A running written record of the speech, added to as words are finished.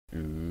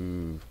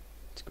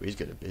Squee's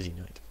got a busy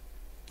night.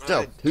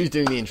 So, who's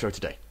doing the intro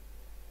today?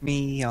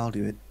 Me, I'll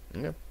do it.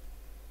 Okay.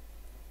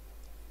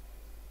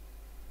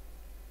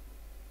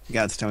 You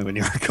got to tell me when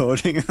you're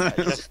recording.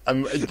 There's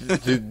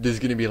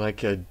going to be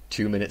like a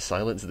 2-minute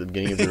silence at the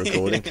beginning of the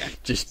recording,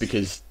 just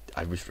because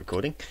I was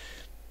recording.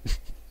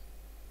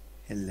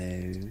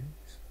 Hello.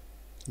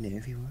 Hello,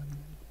 everyone.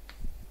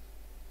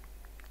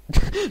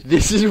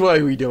 This is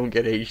why we don't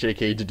get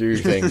HJK to do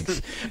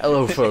things.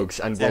 Hello, folks,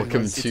 and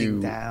welcome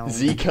to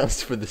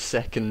Zcast for the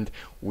second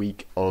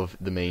week of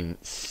the main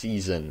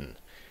season.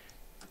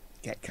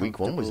 Week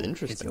 1 was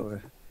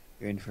interesting.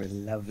 You're in for a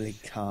lovely,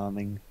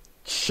 calming...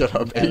 Shut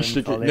up,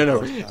 HJK. No.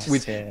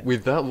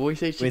 With that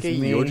voice,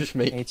 HJK, you're just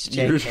making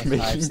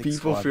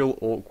people feel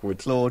awkward.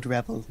 Claude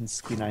Rebel and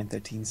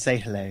Squee913, say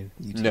hello.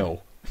 You two.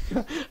 No.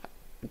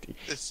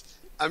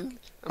 I'm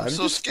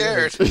so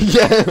scared.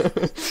 Yeah.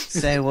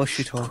 So what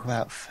should we talk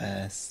about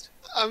first?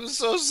 I'm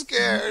so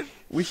scared.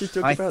 We should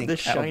talk about this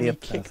shiny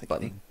kick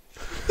button. Thing.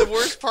 The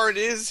worst part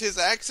is his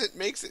accent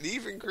makes it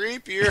even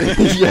creepier.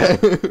 Yeah.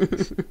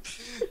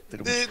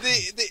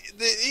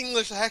 The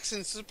English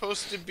accent's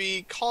supposed to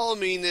be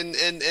calming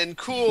and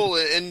cool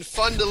and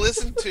fun to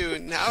listen to,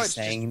 and now it's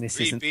saying just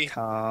this creepy. isn't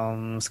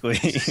calm, Squee.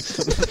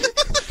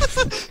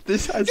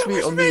 This has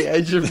me on the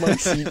edge of my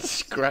seat,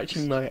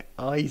 scratching my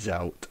eyes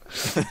out.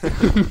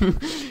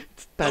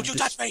 Don't you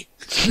touch me!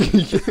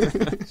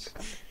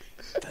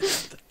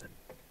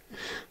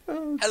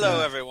 Oh,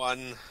 Hello,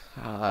 everyone.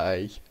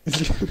 Hi.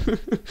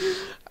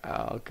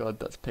 Oh god,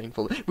 that's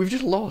painful. We've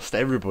just lost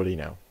everybody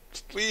now.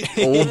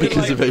 All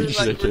because of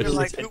HJK. We're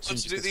like, who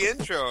wants to do the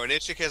intro? And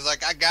HJK's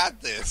like, I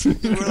got this.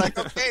 And we're like,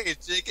 okay,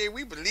 HJK,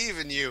 we believe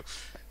in you.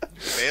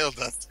 You failed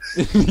us.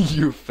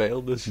 You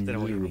failed us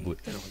miserably.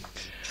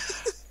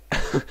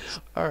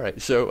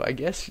 Alright, so I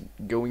guess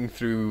going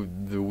through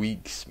the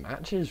week's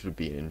matches would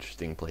be an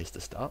interesting place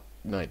to start.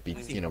 Might be,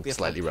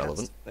 slightly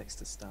relevant. Place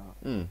to start.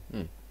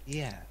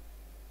 Yeah.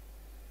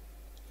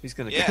 Who's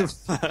going to go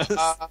first?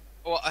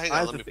 Well, hang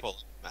on, let me pull up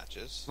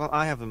matches. Well,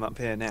 I have them up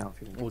here now.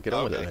 If you want. We'll get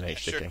on with it then, HJK.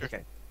 Sure.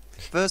 Okay.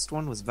 First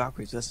one was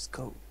Valkyries vs.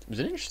 Cold. It was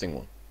an interesting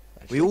one.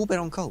 Actually. We all bet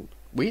on Cold.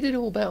 We did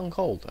all bet on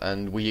Cold,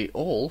 and we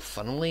all,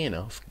 funnily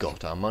enough,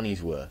 got our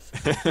money's worth.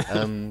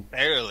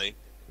 Barely.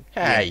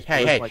 Hey.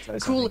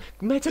 Cool.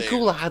 Meta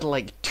Cooler had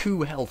like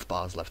 2 health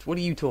bars left. What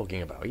are you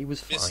talking about? He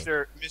was fine.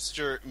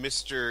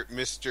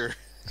 Mr.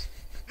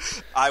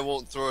 I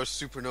won't throw a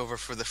supernova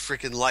for the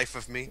freaking life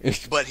of me.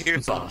 But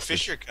here's some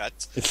Fisher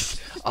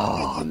cuts.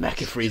 Oh,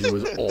 Mecha Freezer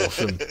was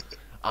awesome.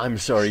 I'm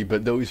sorry,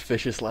 but those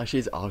Fisher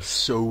slashes are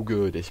so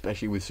good,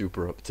 especially with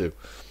Super Up 2.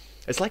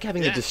 It's like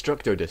having a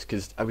Destructo disc,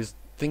 because I was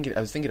thinking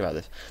about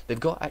this.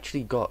 They've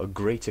actually got a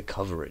greater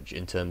coverage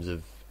in terms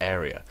of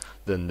area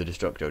than the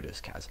Destructo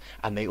disc has,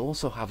 and they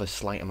also have a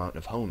slight amount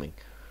of homing.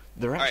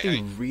 They're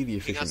actually a really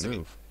efficient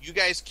move. You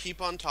guys keep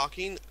on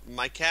talking.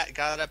 My cat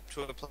got up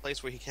to a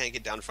place where he can't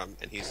get down from,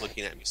 and he's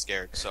looking at me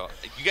scared. So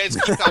you guys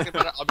keep talking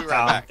about it. I'll be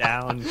right back.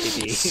 Calm down,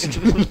 kitty.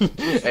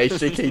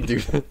 HJK, do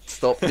that.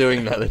 Stop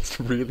doing that. It's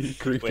really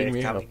creeping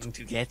me out. We're coming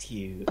to get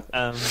you.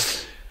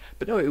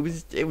 But no, it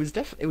was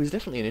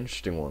definitely an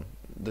interesting one.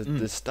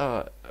 The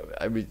start,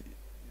 the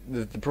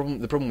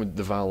problem with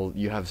the Val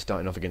you have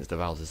starting off against the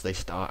Vals is they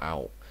start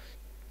out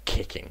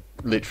kicking,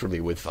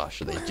 literally with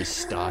Fasha. They just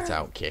start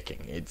out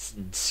kicking. It's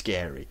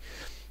scary.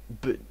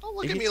 But don't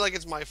look at me like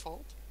it's my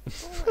fault.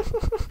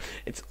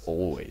 It's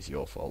always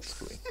your fault,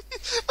 Squee.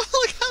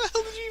 Like, how the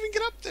hell did you even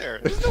get up there?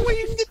 There's no way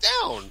you can get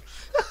down.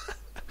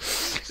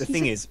 The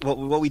thing is, what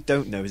we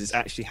don't know is it's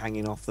actually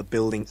hanging off the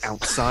building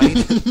outside.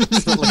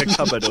 It's not like a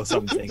cupboard or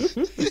something.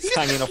 It's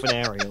hanging off an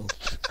aerial.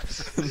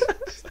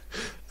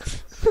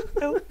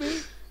 Help me.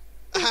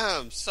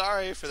 I'm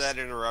sorry for that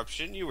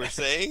interruption. You were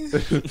saying?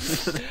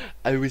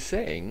 I was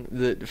saying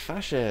that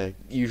Fasha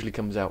usually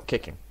comes out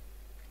kicking.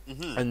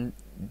 And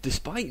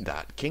despite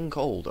that, King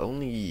Cold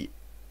only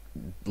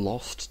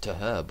lost to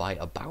her by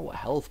about a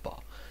health bar,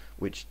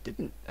 which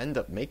didn't end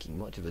up making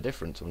much of a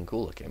difference when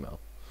Cooler came out.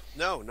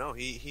 No,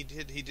 he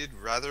did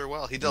rather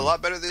well. He did a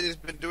lot better than he's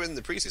been doing in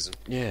the preseason.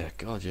 Yeah,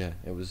 God, yeah,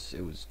 it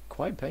was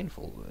quite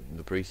painful in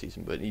the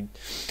preseason, but he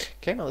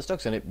came out of the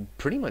stocks, and it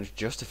pretty much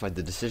justified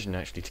the decision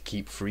actually to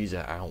keep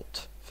Frieza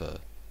out for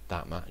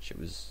that match. It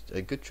was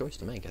a good choice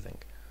to make, I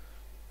think.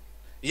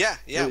 Yeah.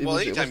 Well,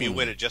 anytime you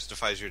win, it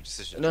justifies your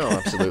decision. No,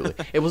 absolutely.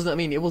 It wasn't. I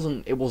mean, it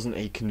wasn't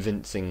a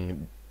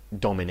convincing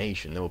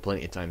domination. There were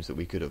plenty of times that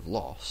we could have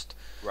lost,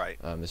 right?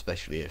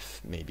 Especially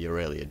if maybe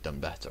Aurelia had done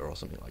better or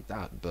something like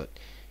that. But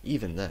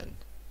even then,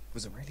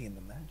 was Aurelia in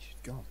the match?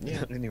 God, yeah.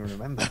 I didn't even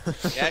remember.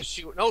 Yeah,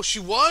 she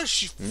was.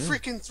 She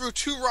freaking threw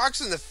 2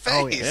 rocks in the face.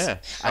 Oh, yeah.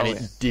 And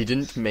it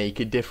didn't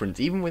make a difference.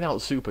 Even without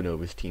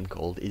Supernova's Team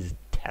Cold is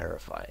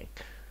terrifying.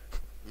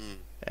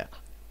 Yeah.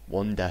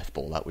 1 death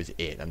ball, that was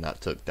it, and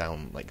that took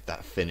down,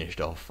 that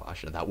finished off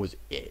Fasha. That was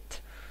it.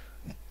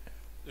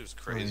 It was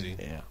crazy.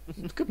 Yeah.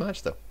 Good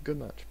match, though. Good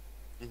match.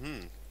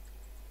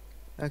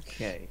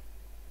 Okay.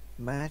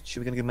 Match, are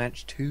we going to go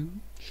match 2?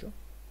 Sure.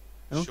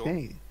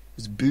 Okay. It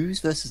was Boos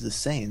versus the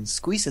Saiyans.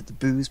 Squee said the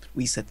Boos, but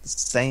we said the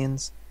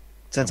Saiyans.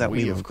 Turns And out we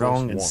we, were of course,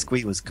 wrong and won.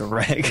 Squee was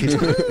correct.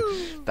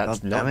 That's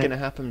God not damn it. going to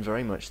happen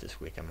very much this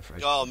week, I'm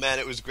afraid. Oh man,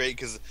 it was great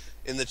because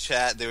in the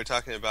chat they were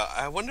talking about.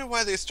 I wonder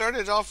why they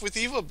started off with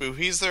Evil Boo.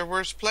 He's their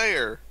worst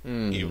player.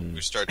 Evil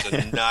Boo starts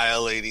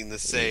annihilating the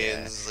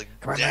Saiyans. It's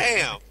like,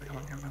 damn.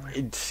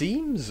 It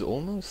seems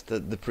almost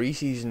that the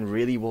preseason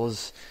really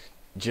was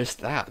just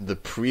that, the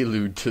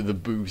prelude to the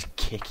Boos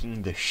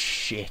kicking the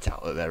shit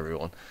out of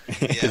everyone.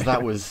 Because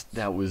that was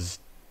That was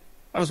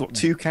what,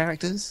 2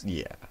 characters?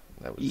 yeah,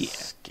 that was Yeah.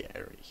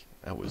 scary.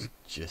 That was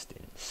just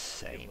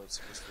insane. It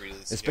was really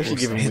Especially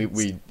scary. given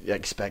we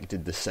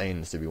expected the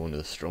Saiyans to be one of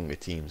the stronger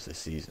teams this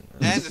season.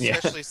 And Yeah.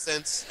 especially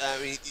since, I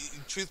mean,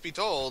 truth be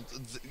told,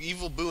 the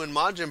Evil Boo and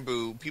Majin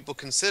Buu people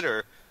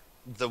consider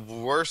the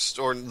worst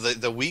or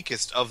the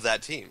weakest of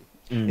that team.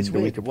 It's the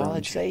weird. weaker While I'd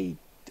branch. say,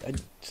 I'd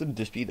sort of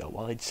dispute that.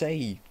 While I'd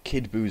say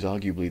Kid Boo's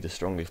arguably the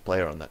strongest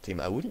player on that team,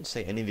 I wouldn't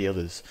say any of the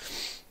others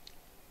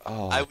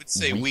are I would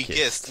say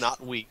weakest,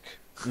 not weak.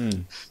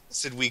 Mm. I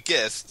said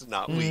weakest,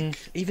 not weak.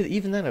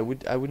 Even then,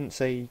 I wouldn't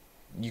say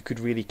you could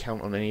really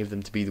count on any of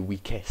them to be the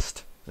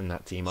weakest in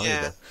that team Yeah.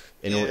 either.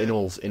 Yeah.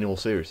 In all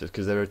seriousness,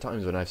 because there are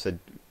times when I've said,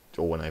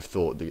 or when I've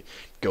thought that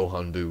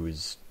Gohan Boo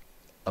is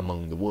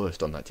among the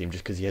worst on that team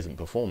just because he hasn't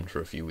performed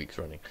for a few weeks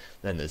running.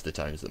 Then there's the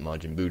times that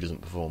Majin Buu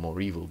doesn't perform or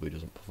Evil Boo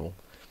doesn't perform.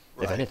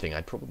 If Right. anything,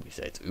 I'd probably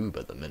say it's Oob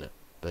at the minute,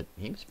 but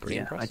he was pretty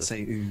Yeah, impressive. I'd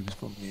say Oob's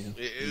probably.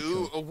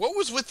 Ew, what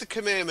was with the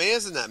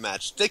Kamehamehas in that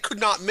match? They could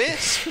not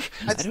miss.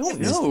 I don't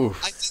know.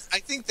 I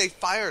think they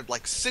fired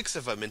like 6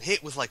 of them and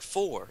hit with like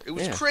 4. It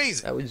was Yeah,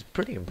 crazy. That was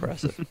pretty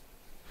impressive.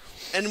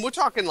 And we're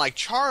talking like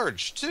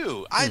charge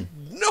too. I had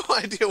no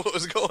idea what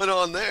was going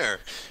on there.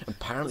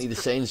 Apparently, the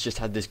Saiyans just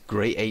had this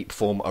great ape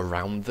form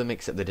around them,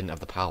 except they didn't have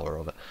the power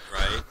of it.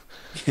 Right.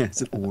 Yeah,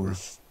 it's an aura.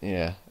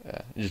 Yeah,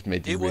 it just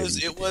made It them really was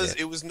easy it to was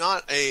hit. it was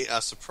not a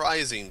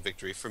surprising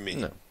victory for me.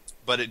 No.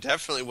 But it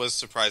definitely was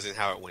surprising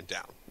how it went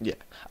down. Yeah,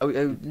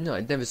 no,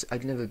 I'd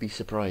never be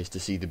surprised to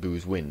see the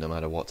Boos win, no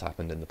matter what's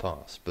happened in the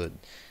past. But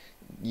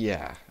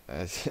yeah,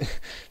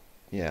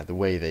 yeah, the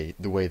way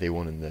they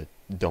won in the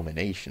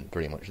domination,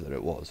 pretty much that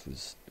it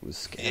was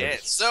scary. Yeah.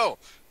 So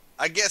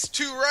I guess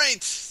 2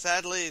 right.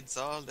 Sadly, it's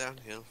all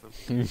downhill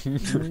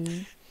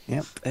from.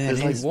 Yep. There's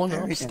it like is one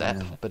very upstep,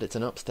 downhill. but it's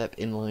an upstep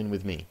in line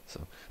with me.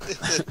 So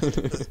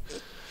The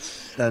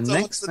So what's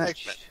next the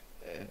next match,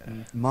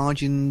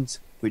 Margins,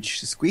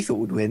 which Squee thought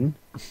would win,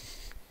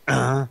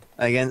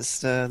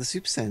 against the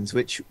Super Saiyans,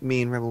 which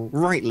me and Rebel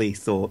rightly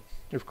thought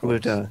of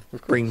would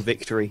bring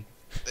victory.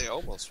 They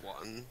almost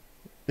won.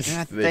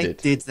 Yeah, they did.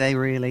 Did they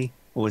really?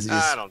 Or was it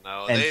just I don't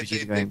know. end They Vegeta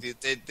they, going,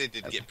 they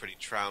did get pretty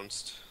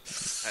trounced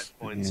at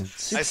points. Yeah.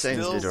 Super I Saiyans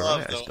still did love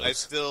alright, though. I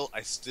suppose.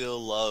 I still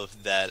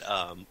love that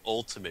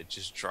ultimate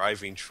just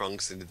driving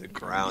Trunks into the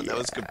ground. That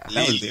was Yeah.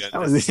 completely that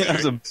was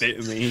unnecessary. a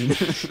bit mean.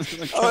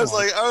 I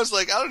was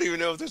like, I don't even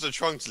know if there's a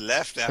Trunks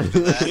left after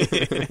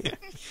that.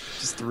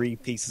 Just 3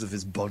 pieces of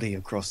his body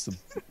across the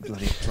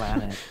bloody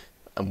planet.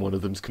 And one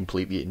of them's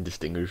completely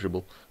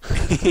indistinguishable. No,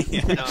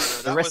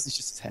 The that rest was is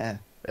just his hair.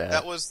 Yeah.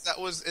 that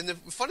was, and the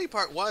funny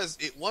part was,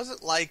 it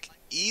wasn't like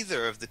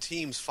either of the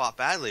teams fought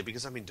badly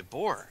because I mean,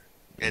 DeBoer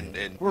and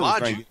DeBoer was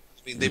very Maju. good.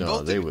 I mean, they no,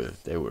 both they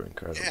did. were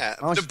incredible. Yeah,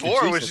 Oh,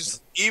 DeBoer was Vegeta.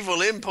 just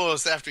evil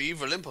impulse after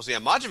evil impulse. Yeah,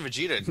 Majin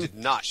Vegeta did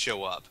not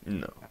show up.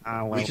 No.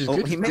 Ah, well, Which is oh,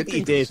 good- he good maybe thing he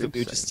for did, Super but we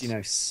were just,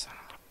 Saiyans.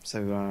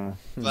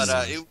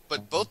 so,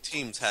 But both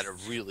teams had a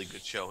really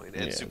good showing,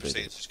 and Yeah, Super they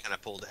did. Saiyans just kind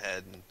of pulled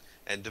ahead,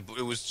 and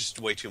it was just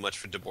way too much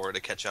for DeBoer to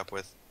catch up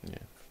with. Yeah.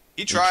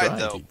 He tried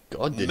though.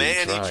 God did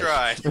Man, he he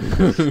try. tried.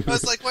 I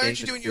was like, why aren't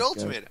you David doing your did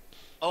go. ultimate?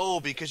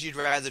 Oh, because you'd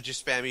rather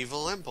just spam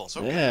evil impulse.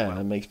 Okay, Yeah, well,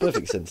 that makes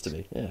perfect sense to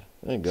me. Yeah,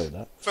 I can go with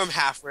that. from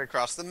halfway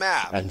across the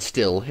map. And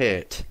still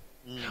hit.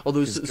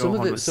 Although because some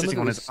of Gohan it, was some of sitting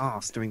it on was, his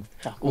ass doing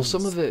fuck well, alls.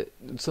 some of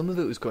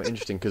it was quite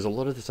interesting because a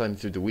lot of the time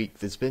through the week,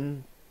 there's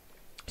been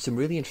some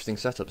really interesting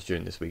setups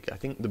during this week. I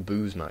think the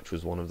Boos match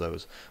was one of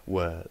those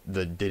where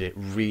they did it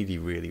really,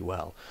 really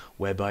well,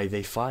 whereby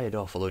they fired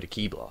off a load of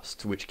key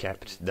blasts, which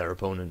kept their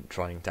opponent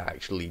trying to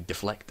actually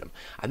deflect them,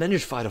 and then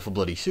just fired off a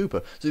bloody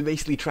super. So they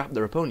basically trapped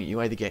their opponent.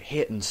 You either get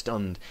hit and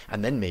stunned,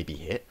 and then maybe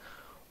hit,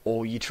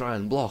 or you try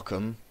and block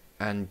them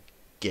and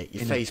get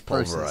your In the face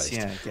process, pulverized.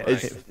 yeah,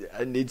 get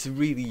And it's a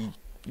really,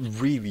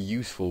 really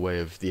useful way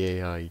of the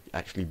AI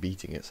actually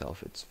beating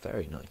itself. It's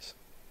very nice.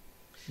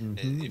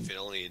 Mhm. If it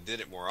only did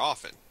it more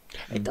often.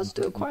 It does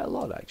do it quite a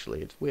lot,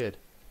 actually. It's weird.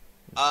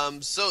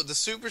 So the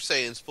Super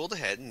Saiyans pulled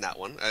ahead in that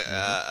one,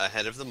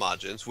 ahead of the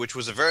Majins, which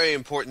was a very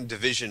important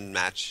division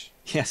match.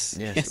 Yes,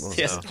 Yes,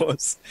 yes, it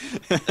was.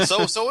 yes, it was.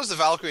 So was the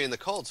Valkyrie and the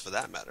Colts, for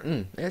that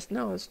matter. Yes,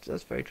 no,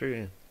 that's very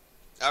true.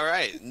 Yeah. All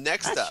right,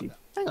 next Actually, up.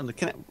 hang on,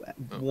 can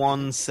I,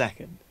 1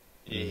 second.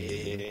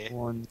 Yeah.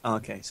 One. Oh,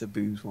 okay, so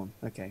Boo's won.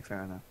 Okay,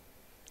 fair enough.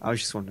 I was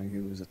just wondering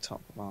who was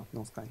atop of our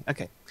North Bay.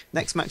 Okay,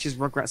 next match is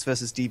Rugrats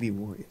versus DB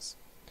Warriors.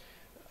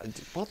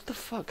 What the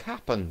fuck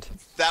happened?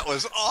 That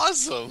was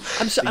awesome.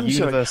 I'm sorry.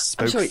 universe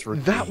I'm spoke sorry. through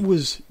That me.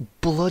 was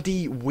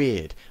bloody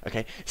weird.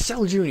 Okay,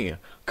 Cell Junior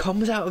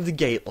comes out of the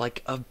gate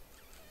like a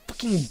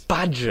fucking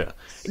badger.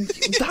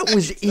 That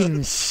was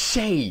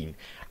insane.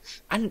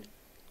 And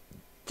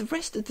the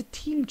rest of the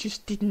team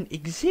just didn't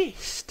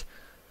exist.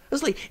 I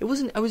was like, it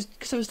wasn't. I was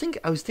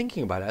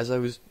thinking about it as I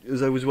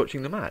was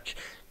watching the match,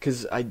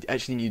 because I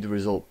actually knew the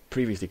result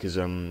previously, because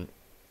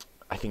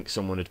I think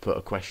someone had put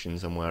a question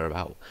somewhere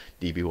about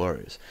DB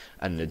Warriors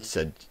and had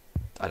said,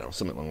 I don't know,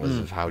 something along the lines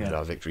of how did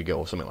our victory go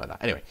or something like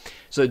that. Anyway,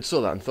 so I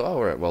saw that and thought, oh,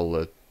 all right,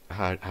 well,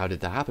 how did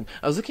that happen?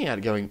 I was looking at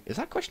it going, is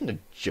that question a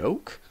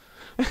joke?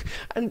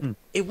 And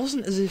it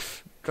wasn't as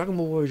if Dragon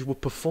Ball Warriors were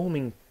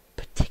performing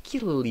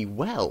particularly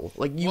well.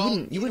 Like, you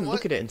wouldn't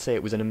look at it and say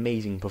it was an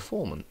amazing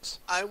performance.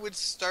 I would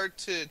start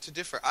to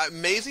differ.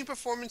 Amazing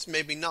performance,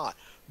 maybe not.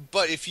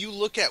 But if you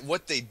look at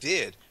what they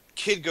did,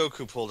 Kid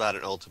Goku pulled out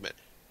an ultimate.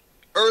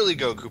 Early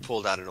Goku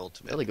pulled out an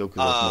ultimate. Early Goku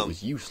ultimate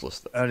was useless,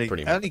 though,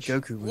 pretty much. Early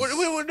Goku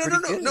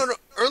was no.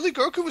 Early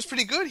Goku was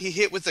pretty good. He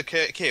hit with the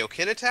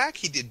Kaioken attack.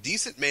 He did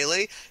decent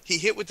melee. He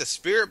hit with the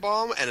Spirit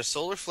Bomb and a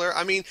Solar Flare.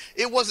 I mean,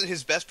 it wasn't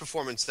his best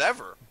performance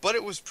ever, but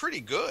it was pretty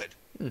good.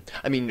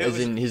 I mean,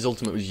 in his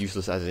ultimate was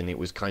useless, as in it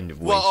was kind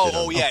of wasted.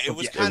 It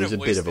was kind of wasted. It was a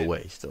bit of a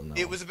waste.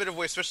 It was a bit of a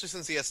waste, especially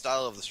since he has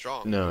Style of the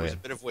Strong. No, it was a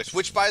bit of a waste.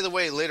 Which, by the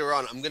way, later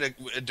on,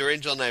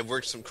 Durangel and I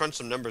have crunched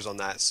some numbers on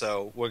that,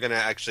 so we're gonna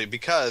actually,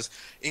 because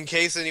in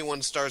case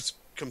anyone starts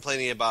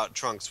complaining about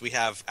Trunks, we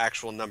have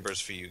actual numbers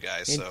for you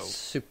guys. It's so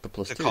Super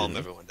Plus to 2, calm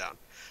everyone down.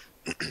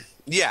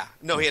 Yeah,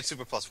 no, he had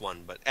Super Plus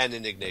 1, and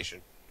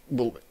Indignation.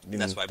 Well,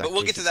 that's why. But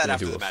we'll get to that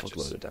after the matches.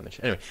 Fuckload of damage.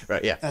 Anyway,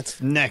 right? Yeah.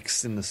 That's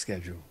next in the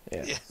schedule.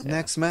 Yeah.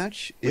 Next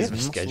match We is have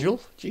a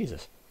schedule.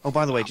 Jesus. Oh,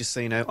 by the way, just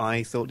so you know,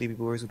 I thought DB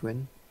Warriors would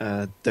win.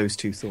 Those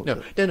two thought.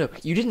 No.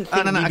 You didn't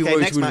think no, DB okay,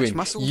 Warriors next would match, win.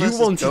 Muscle You versus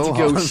wanted to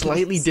go Gohan.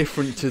 slightly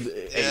different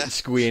to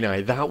Squee and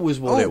I. That was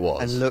what it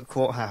was. And look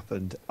what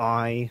happened.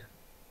 I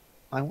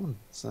won.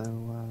 So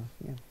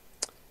yeah.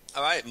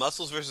 All right,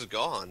 Muscles versus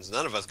Gohans.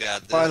 None of us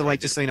got this. By the way,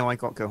 just so you know, I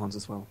got Gohans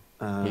as well.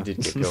 He did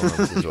get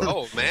Gohans as well.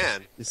 Oh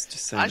man, just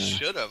so I you know.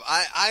 should have.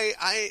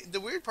 I. The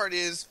weird part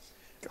is,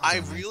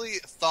 I really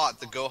thought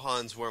the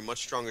Gohans were a much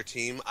stronger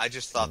team. I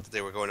just thought that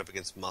they were going up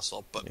against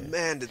Muscle, but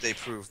man, did they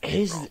prove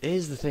me wrong.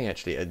 Here's the thing,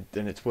 actually, and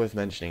it's worth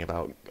mentioning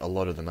about a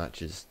lot of the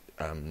matches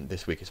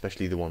this week,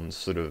 especially the ones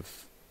sort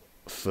of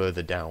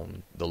further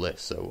down the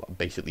list. So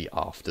basically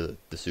after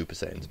the Super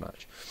Saiyans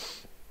match,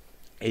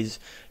 is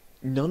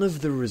none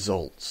of the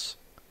results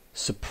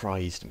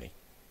surprised me.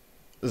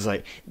 It's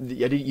like,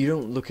 you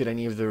don't look at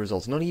any of the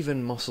results, not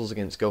even Muscles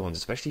against Gohans,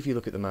 especially if you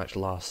look at the match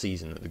last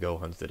season that the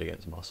Gohans did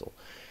against Muscle.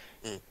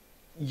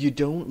 You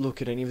don't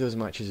look at any of those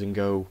matches and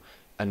go,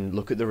 and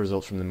look at the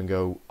results from them and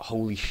go,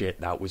 holy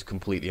shit, that was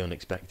completely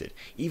unexpected.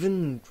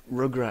 Even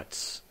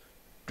Rugrats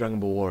Dragon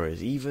Ball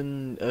Warriors,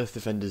 even Earth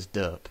Defenders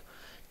Derp,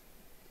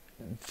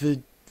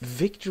 the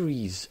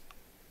victories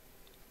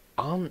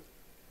aren't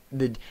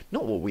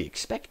not what we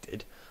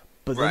expected,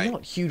 but they're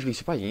not hugely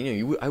surprising.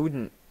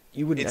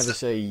 You wouldn't It's ever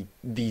say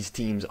these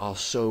teams are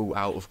so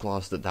out of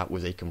class that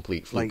was a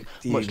complete fluke,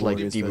 Like much like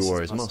DB DB Warriors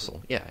Warriors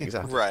Muscle. Yeah,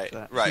 exactly.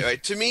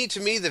 Right. To me,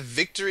 the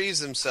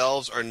victories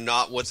themselves are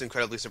not what's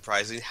incredibly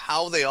surprising.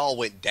 How they all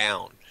went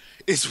down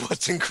is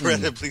what's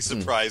incredibly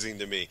surprising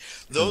to me.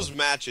 Those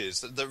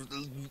matches,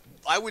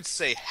 I would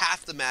say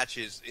half the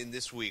matches in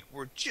this week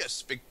were just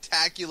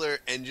spectacular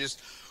and just,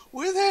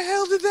 where the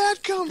hell did that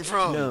come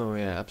from? No,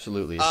 yeah,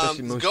 absolutely.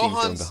 Especially most teams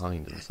going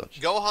behind and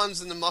such.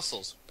 Gohan's and the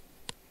Muscles.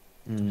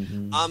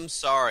 Mm-hmm. I'm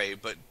sorry,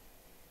 but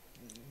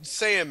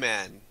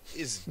Saiyaman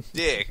is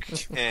dick,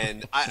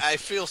 and I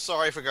feel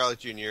sorry for Garlic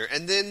Jr.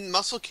 And then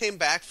Muscle came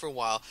back for a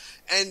while,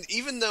 and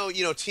even though,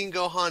 Teen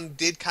Gohan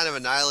did kind of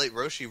annihilate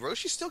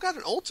Roshi still got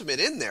an ultimate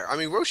in there. I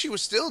mean, Roshi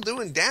was still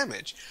doing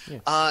damage. Yeah.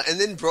 And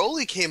then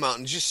Broly came out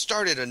and just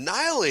started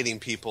annihilating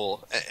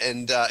people,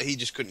 and he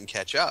just couldn't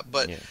catch up.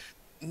 But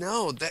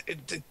no,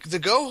 the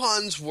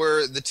Gohans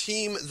were the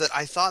team that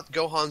I thought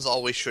Gohans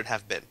always should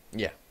have been.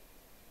 Yeah.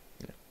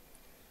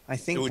 I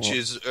think which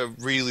is a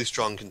really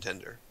strong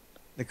contender.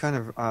 The kind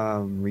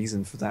of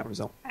reason for that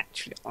result,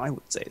 actually, I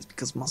would say, is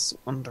because Muscle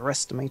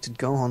underestimated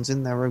Gohans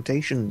in their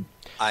rotation.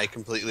 I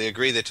completely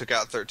agree. They took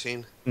out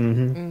 13.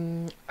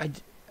 Mm-hmm.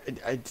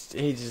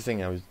 Here's the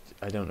thing.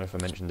 I don't know if I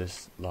mentioned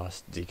this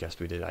last Zcast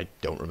we did. I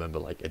don't remember,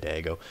 like a day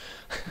ago.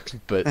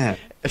 But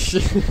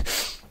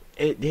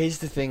here's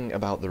the thing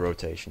about the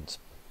rotations.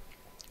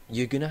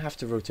 You're gonna have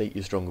to rotate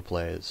your stronger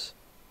players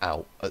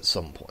out at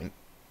some point.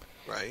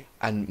 Right.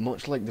 And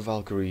much like the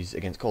Valkyries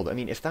against Cold, I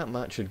mean, if that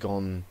match had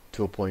gone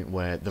to a point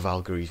where the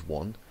Valkyries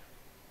won,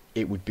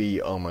 it would be,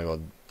 oh my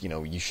god,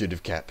 you should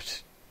have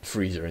kept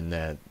Frieza in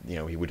there,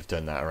 he would have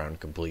turned that around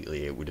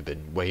completely. It would have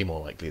been way more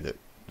likely that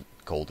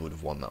Cold would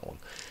have won that one.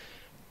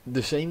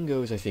 The same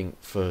goes, I think,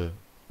 for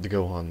the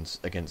Gohans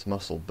against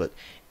Muscle, but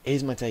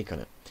here's my take on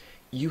it.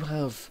 You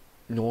have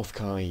North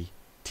Kai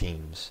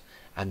teams,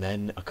 and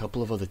then a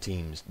couple of other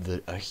teams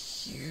that are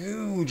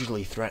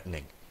hugely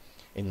threatening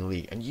in the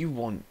league, and you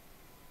want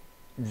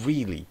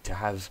really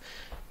to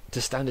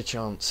stand a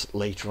chance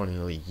later on in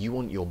the league. You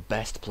want your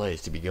best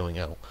players to be going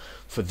out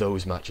for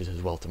those matches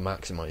as well to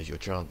maximise your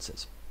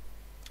chances.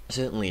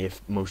 Certainly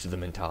if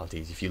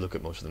you look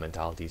at most of the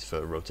mentalities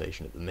for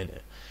rotation at the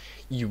minute,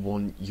 you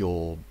want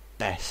your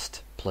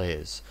best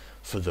players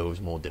for those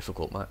more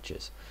difficult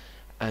matches.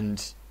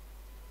 And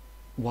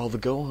while the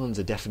Gohans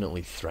are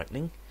definitely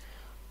threatening,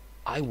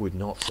 I would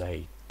not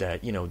say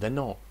that, they're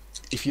not.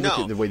 If you look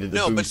at the way that the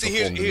Boos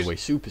performed and the way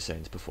Super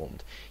Saiyans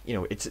performed,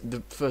 it's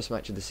the first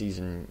match of the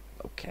season,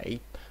 okay,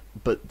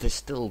 but there's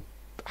still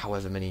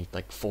however many,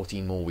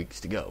 14 more weeks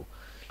to go.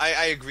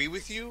 I agree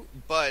with you,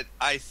 but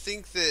I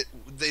think that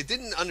they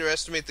didn't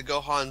underestimate the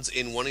Gohans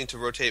in wanting to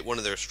rotate one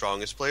of their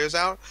strongest players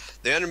out.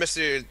 They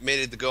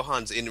underestimated the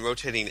Gohans in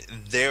rotating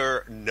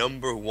their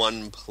number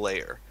one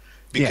player.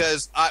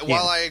 Because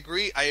while I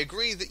agree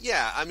that,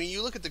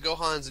 you look at the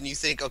Gohans and you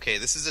think, okay,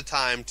 this is a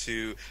time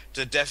to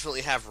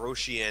definitely have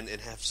Roshi in and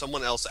have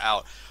someone else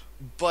out.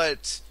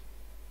 But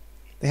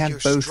they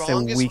had both their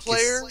weakest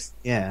player,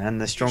 and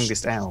the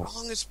strongest out. The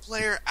strongest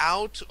player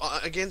out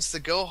against the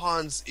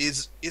Gohans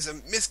is a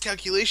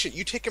miscalculation.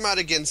 You take him out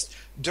against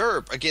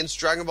Derp, against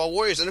Dragon Ball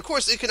Warriors, and of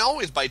course it can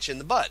always bite you in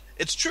the butt.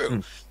 It's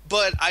true.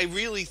 But I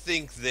really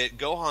think that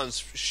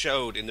Gohans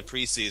showed in the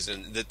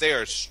preseason that they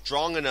are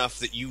strong enough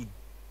that you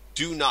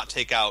do not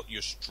take out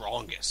your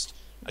strongest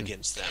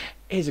against them.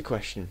 Here's a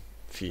question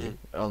for you,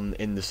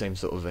 in the same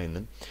sort of vein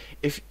then.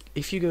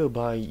 If you go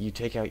by, you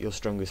take out your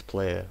strongest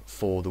player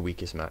for the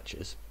weakest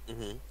matches,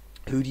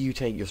 who do you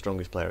take your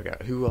strongest player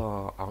out? Who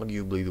are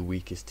arguably the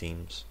weakest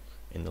teams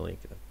in the league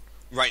then?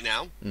 Right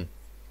now?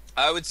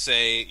 I would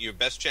say your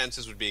best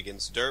chances would be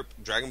against Derp,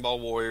 Dragon Ball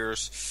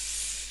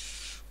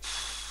Warriors,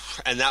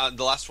 and now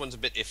the last one's a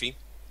bit iffy.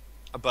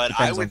 But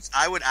I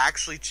would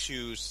actually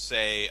choose,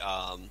 say,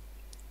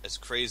 as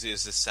crazy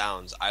as this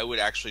sounds, I would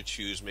actually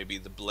choose maybe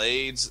the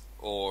Blades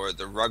or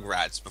the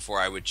Rugrats before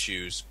I would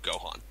choose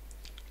Gohan.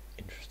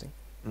 Interesting.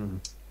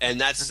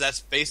 And that's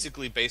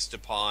basically based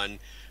upon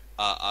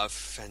a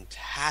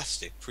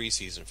fantastic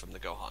preseason from the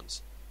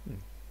Gohans.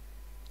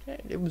 Yeah,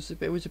 it was a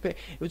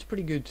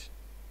pretty good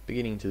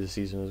beginning to the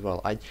season as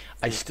well.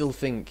 I still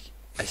think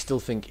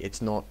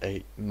it's not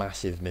a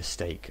massive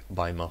mistake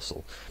by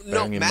Muscle.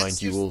 Bearing in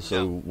mind, you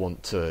also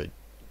want to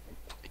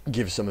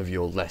give some of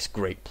your less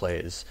great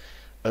players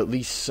at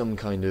least some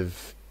kind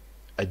of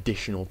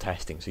additional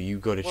testing, so you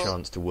got a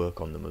chance to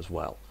work on them as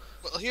well.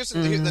 Well, here's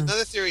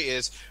another theory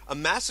is a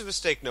massive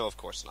mistake. No, of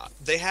course not.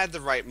 They had the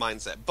right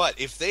mindset. But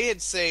if they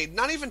had, say,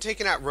 not even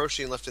taken out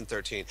Roshi and left in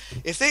 13,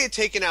 if they had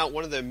taken out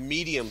one of the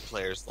medium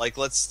players, like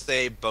let's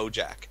say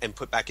Bojack, and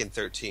put back in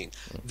 13,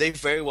 they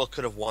very well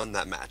could have won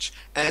that match.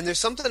 And there's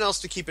something else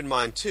to keep in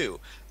mind,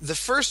 too. The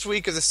first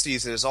week of the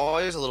season is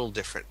always a little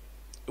different.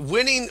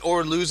 Winning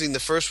or losing the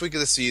first week of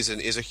the season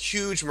is a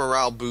huge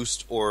morale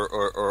boost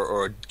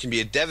or can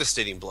be a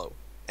devastating blow.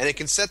 And it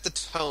can set the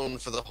tone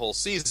for the whole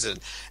season.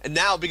 And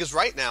now, because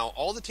right now,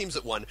 all the teams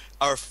that won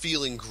are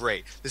feeling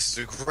great. This is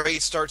a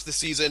great start to the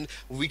season.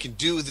 We can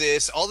do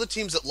this. All the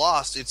teams that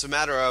lost, it's a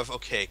matter of,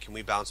 okay, can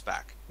we bounce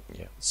back?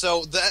 Yeah.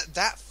 So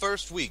that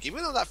first week,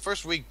 even though that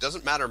first week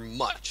doesn't matter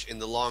much in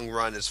the long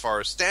run as far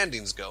as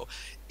standings go,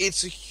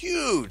 it's a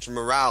huge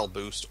morale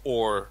boost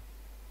or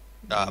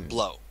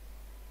blow.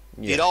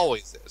 Yeah. It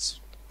always is.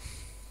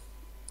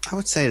 I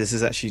would say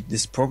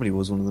this probably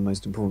was one of the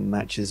most important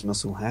matches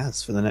Muscle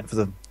has for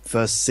the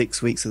first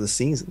 6 weeks of the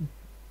season.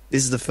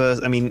 This is the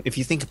first. I mean, if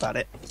you think about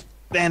it,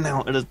 they're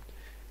now at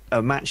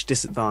a match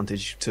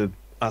disadvantage to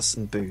us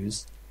and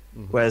Booze,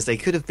 whereas they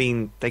could have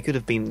been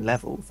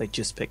level if they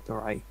just picked the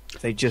right.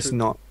 They just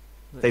not.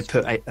 They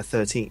put a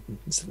 13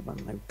 instead of, I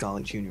don't know,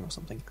 Garlic Jr. or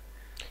something.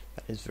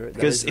 That is very.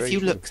 Because if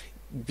you look.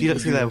 You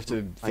have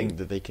to think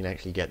that they can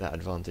actually get that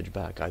advantage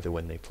back either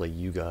when they play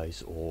you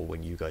guys or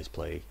when you guys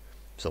play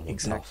someone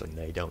tough and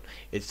they don't.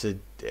 It's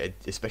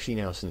especially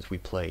now since we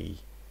play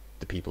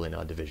the people in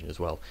our division as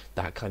well.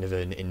 That kind of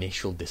an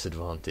initial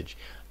disadvantage,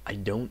 I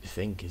don't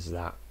think is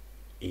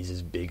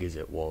as big as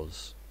it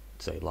was,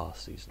 say,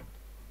 last season.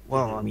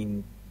 Well, I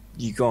mean,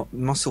 you got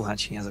Muscle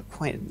actually has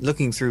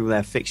looking through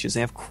their fixtures,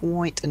 they have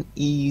quite an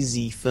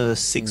easy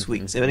first 6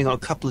 weeks. They've only got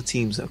a couple of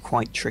teams that are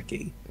quite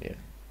tricky. Yeah.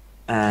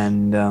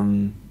 And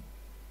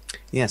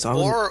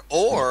so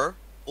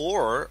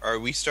or are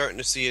we starting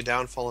to see a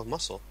downfall of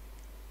Muscle?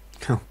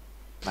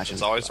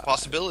 It's always a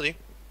possibility.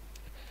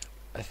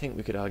 I think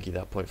we could argue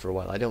that point for a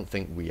while. I don't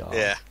think we are.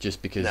 Yeah.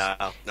 Just because. No,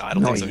 I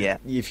don't think so.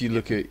 Yet. If you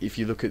look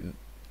at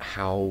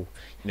how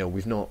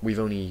we've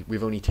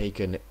only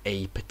taken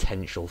a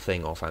potential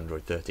thing off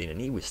Android 13, and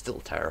he was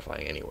still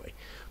terrifying anyway.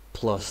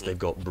 Plus, they've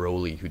got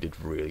Broly, who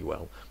did really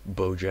well.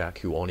 Bojack,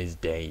 who on his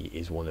day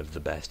is one of the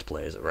best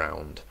players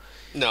around.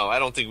 No, I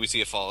don't think we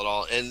see a fall at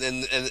all. And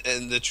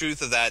the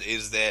truth of that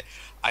is that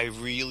I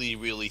really,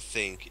 really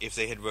think if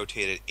they had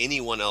rotated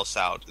anyone else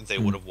out, they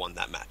would have won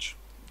that match.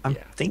 I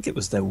think it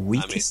was their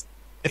weakest.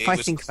 It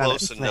was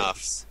close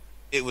enough.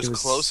 It was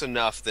close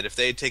enough that if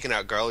they had taken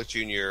out Garlic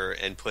Jr.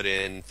 and put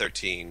in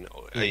 13,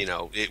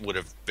 it would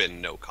have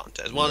been no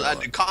contest. Well,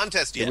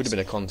 contest, yes. It would have been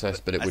a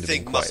contest, but it would have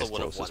been quite as close. I think Muscle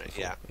would have won it.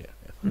 Yeah.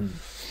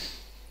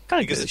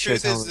 Because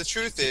the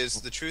truth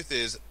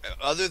is,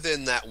 other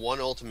than that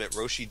one ultimate,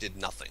 Roshi did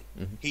nothing.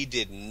 He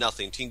did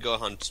nothing. Team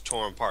Gohan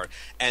tore him apart,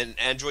 and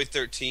Android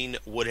 13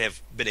 would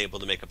have been able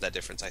to make up that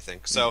difference, I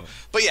think. So,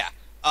 but yeah,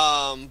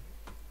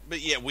 But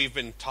yeah, we've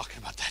been talking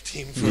about that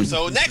team for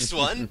so. Next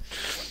one,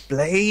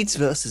 Blades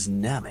versus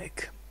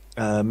Namek.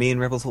 Me and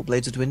Rebel thought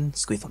Blades would win.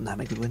 Squee thought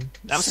Namek would win.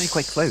 That was actually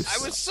quite close.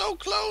 I was so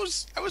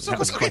close. That was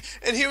Okay,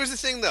 and here was the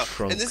thing, though,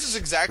 and this is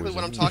exactly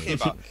what I'm talking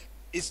about.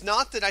 It's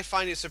not that I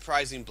find it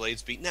surprising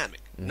Blades beat Namek.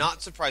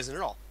 Not surprising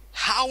at all.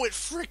 How it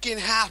freaking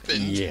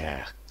happened.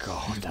 Yeah,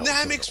 God. That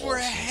Nameks was were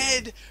awesome.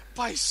 ahead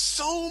by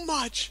so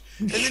much,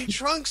 and then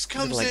Trunks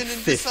comes Like in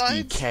and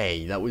decides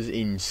 50k. That was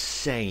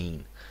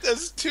insane.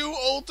 does 2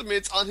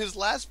 ultimates on his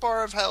last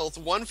bar of health,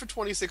 one for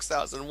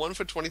 26,000, one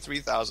for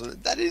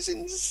 23,000. That is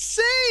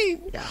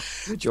insane. Yeah.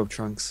 Good job,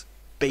 Trunks.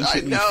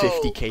 Basically I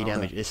know. 50k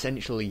damage.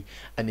 Essentially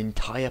an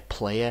entire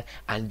player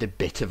and a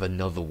bit of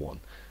another one.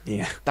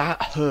 Yeah.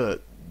 That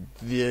hurt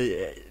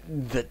the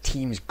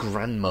team's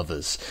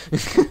grandmothers.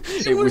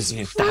 It was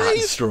that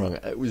crazy. strong.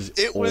 It was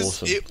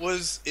awesome. It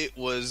was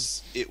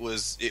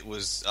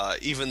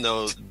even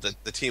though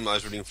the team I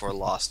was rooting for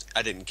lost,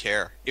 I didn't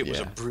care. It was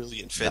a Yeah.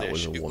 brilliant finish. That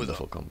was a It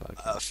wonderful comeback.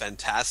 a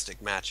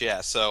fantastic match,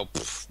 yeah. So,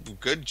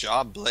 good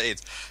job,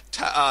 Blades.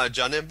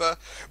 Janemba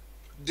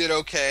did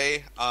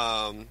okay.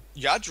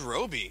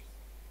 Yajirobe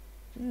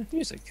He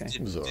was okay.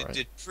 It was alright.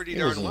 did pretty It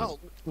darn well.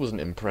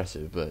 wasn't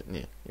impressive, but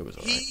yeah, it was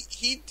alright.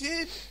 He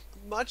did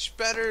much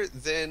better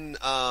than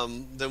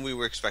we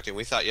were expecting.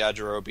 We thought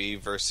Yajirobe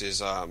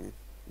versus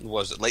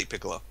was it Late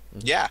Piccolo?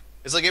 Mm-hmm. Yeah,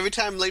 it's like every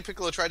time Late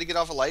Piccolo tried to get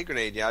off a light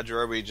grenade,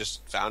 Yajirobe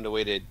just found a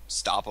way to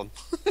stop him.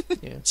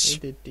 Yeah,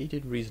 he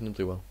did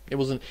reasonably well. It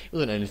wasn't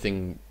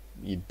anything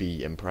you'd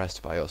be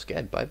impressed by or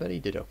scared by, but he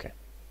did okay.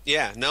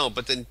 Yeah, no,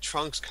 but then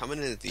Trunks coming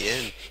in at the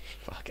end.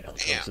 Fucking hell,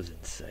 Yeah. Trunks is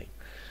insane.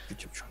 Good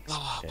job, Trunks.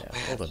 Oh, Yeah,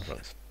 man. well done,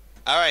 Trunks.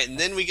 All right, and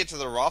then we get to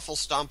the Raffle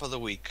Stomp of the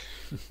week.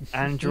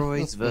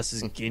 Androids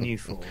versus Ginyu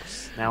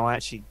Force. Now I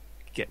actually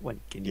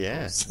went Ginyu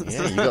Yeah, Force.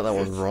 yeah, you got that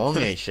one wrong,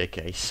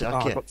 HJK. Oh, Suck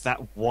I it. got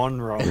that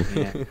one wrong.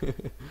 Yeah.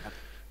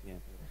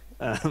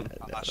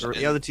 Gosh,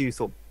 The other two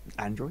thought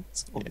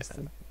androids,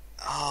 obviously.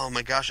 Oh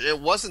my gosh, it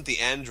wasn't the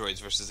androids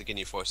versus the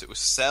Ginyu Force. It was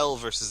Cell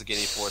versus the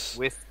Ginyu Force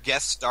with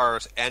guest star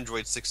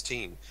Android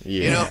 16.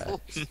 Yeah, You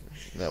know,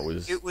 that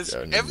was. it was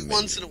an every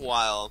once in a amazing-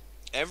 while.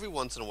 Every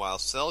once in a while,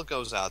 Cell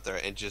goes out there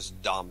and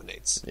just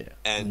dominates. Yeah.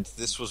 And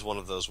this was one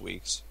of those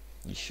weeks.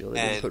 You sure they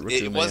didn't And put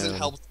it wasn't Rikume on?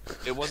 helped.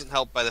 It wasn't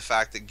helped by the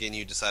fact that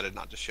Ginyu decided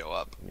not to show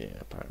up. Yeah,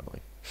 apparently.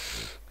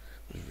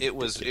 It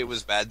was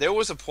bad. There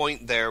was a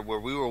point there where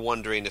we were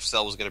wondering if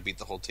Cell was going to beat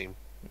the whole team.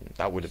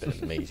 That would have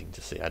been amazing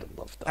to see. I'd have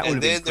loved that. That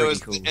would've been pretty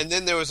cool. And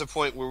then there was a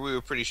point where we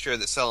were pretty sure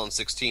that Cell and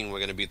 16 were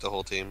going to beat the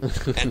whole team,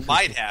 and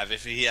might have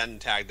if he hadn't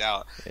tagged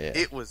out. Yeah.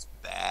 It was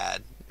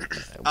bad. It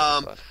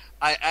was bad.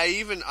 I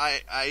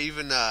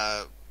even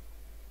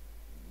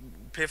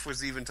Piff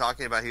was even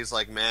talking about. He's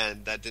like,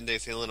 man, that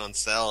Dende's healing on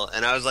Cell,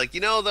 and I was like,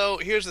 though,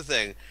 here's the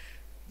thing.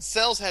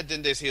 Cell's had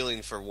Dende's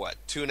healing for what,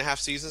 2.5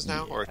 seasons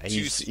now, or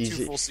two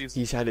full seasons.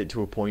 He's had it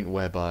to a point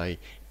whereby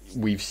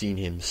we've seen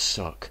him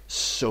suck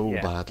so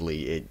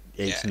badly.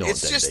 It's not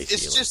Dende's healing.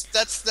 It's just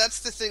that's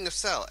the thing of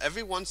Cell.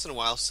 Every once in a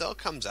while, Cell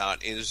comes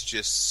out and is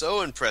just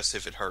so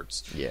impressive it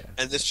hurts. Yeah.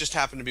 And this just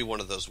happened to be one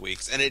of those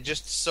weeks, and it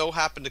just so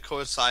happened to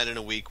coincide in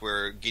a week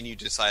where Ginyu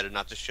decided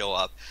not to show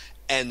up,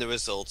 and the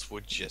results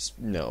were just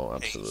No,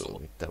 absolutely.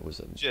 painful. That was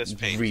a Just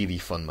painful. really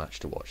fun match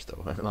to watch,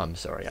 though. I'm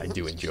sorry, I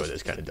do enjoy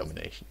those kind of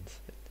dominations.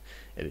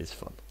 It is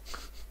fun.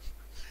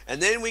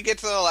 And then we get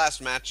to the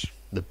last match.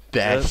 The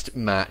best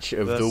match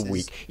of the versus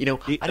week. You know,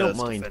 the I don't Earth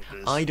mind.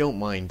 Defenders. I don't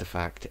mind the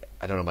fact.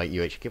 I don't know about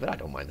you, HK, but I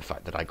don't mind the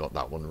fact that I got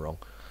that one wrong.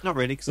 Not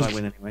really, because I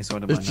win anyway, so I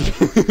don't mind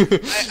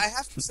that. I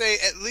have to say,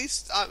 at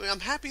least I'm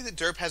happy that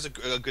Derp has a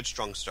good,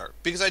 strong start,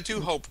 because I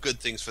do hope good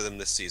things for them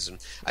this season.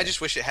 I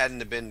just wish it hadn't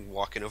have been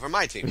walking over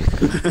my team.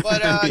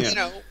 But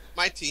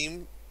my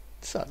team,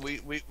 Sucked.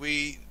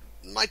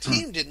 my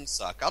team didn't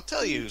suck. I'll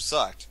tell you who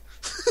sucked.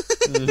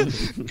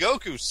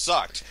 Goku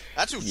sucked.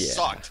 That's who Yeah.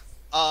 sucked.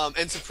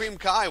 And Supreme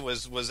Kai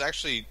was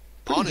actually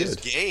on his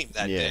good. game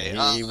that day.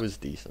 He was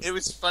decent. It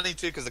was funny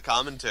too because the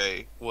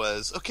commentary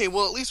was, okay,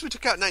 well at least we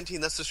took out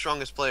 19. That's the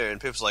strongest player. And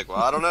Pip's like, well,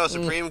 I don't know,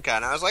 Supreme Kai.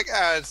 And I was like,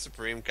 it's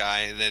Supreme Kai.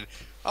 And then,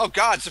 oh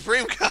God,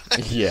 Supreme Kai.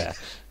 yeah.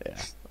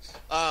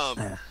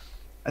 I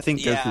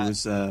think Yeah. Goku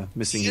was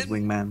missing his Tien-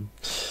 wingman.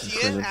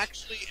 Tien Krillin.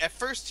 actually, at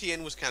first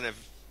Tien was kind of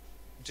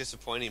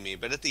disappointing me,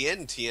 but at the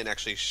end Tien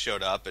actually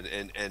showed up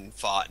and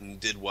fought and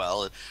did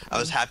well, and I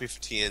was happy for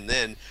Tien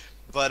then.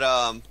 But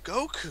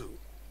Goku,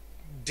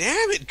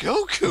 damn it,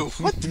 Goku,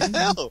 what the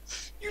hell?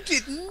 You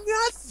did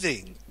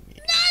nothing.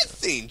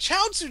 Nothing.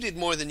 Chaozu did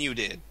more than you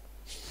did.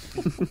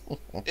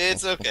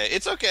 It's okay.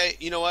 It's okay.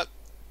 You know what?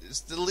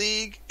 It's the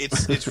league.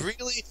 It's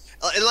really,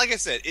 and like I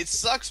said, it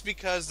sucks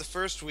because the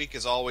first week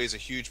is always a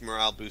huge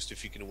morale boost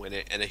if you can win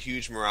it, and a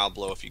huge morale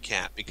blow if you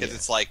can't. Because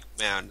it's like,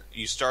 man,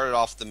 you started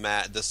off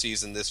the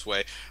season this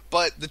way,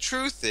 but the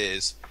truth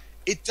is,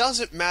 it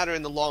doesn't matter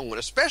in the long run,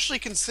 especially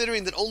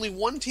considering that only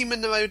one team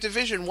in the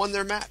division won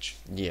their match.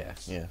 Yeah.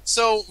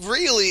 So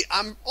really,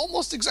 I'm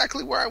almost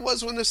exactly where I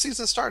was when the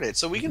season started.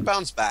 So we can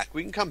bounce back,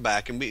 we can come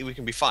back, and we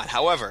can be fine.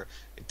 However,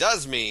 it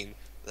does mean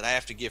that I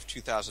have to give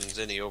 2,000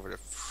 Zenny over to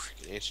freaking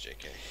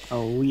HJK.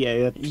 Oh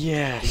yeah.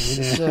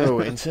 Yes. So,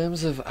 in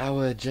terms of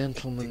our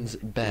gentleman's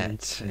bet,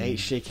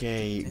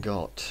 HJK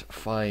got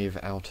 5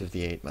 out of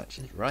the 8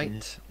 matches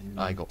right.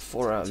 I got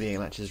 4 out of the 8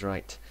 matches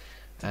right.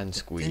 And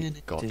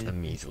Squeak got a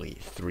measly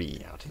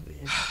 3 out of the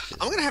 8 matches.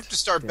 I'm gonna have to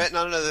start betting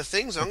on other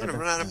things. I'm gonna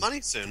run out of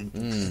money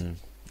soon.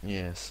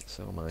 Yes,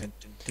 so am I.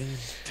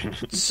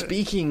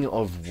 Speaking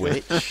of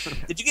which,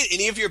 Did you get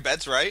any of your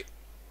bets right?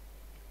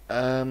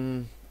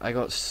 I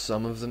got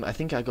some of them. I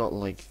think I got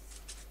like.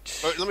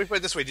 Or, let me put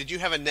it this way: did you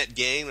have a net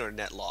gain or a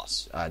net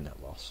loss?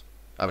 Net loss.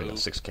 I've only got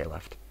 6k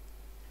left.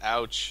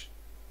 Ouch!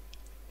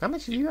 How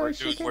much did you You're guys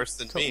doing get? worse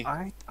than So me.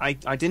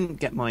 I didn't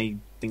get my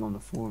thing on the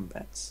forum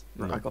bets.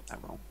 No. I got that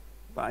wrong.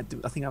 But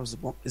I think I was.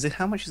 Is it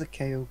how much is a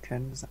KO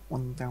Ken? Is that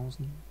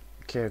 1,000?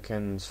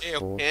 Kaioken's Kaioken?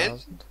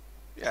 4,000.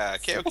 Yeah,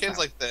 Kaioken's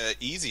like the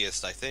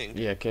easiest, I think.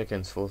 Yeah,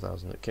 Kaioken's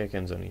 4,000.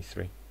 Kaioken's only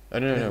 3. Oh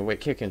no, wait,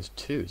 Kaioken's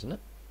 2, isn't it?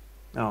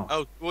 Oh.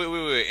 Oh,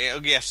 wait.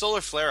 Yeah,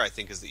 Solar Flare, I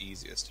think, is the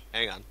easiest.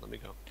 Hang on, let me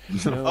go.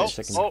 No, Oh, wait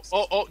a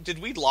second. did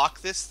we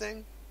lock this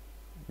thing?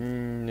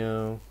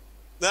 No.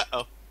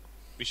 Uh-oh.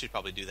 We should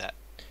probably do that.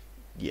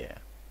 Yeah.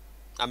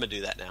 I'm gonna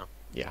do that now.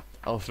 Yeah.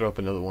 I'll throw up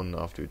another one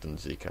after we've done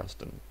the Zcast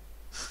and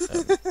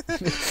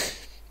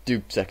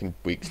do second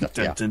week stuff.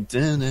 Yeah.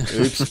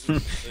 Oops. Let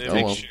me Oh,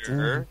 make well.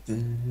 sure.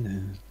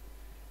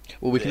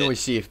 Well, we can Yeah. always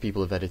see if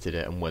people have edited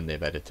it and when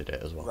they've edited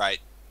it as well. Right,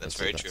 that's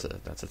very that's true.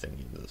 That's a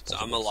thing. That's So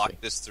I'm possible gonna to lock see.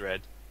 this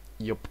thread.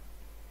 Yup.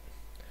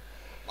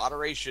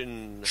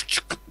 Moderation.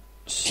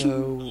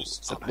 So,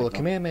 Stop well, that.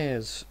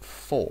 Kamehameha's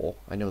 4.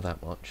 I know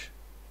that much.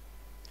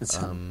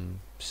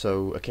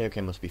 So a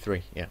Kaioken must be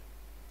 3. Yeah.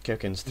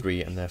 Kaioken's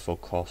 3 and therefore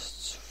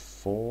costs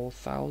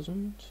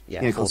 4,000.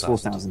 yeah, it costs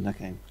 4,000.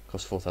 Okay.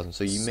 Costs 4,000.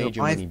 So you So made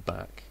your I've- money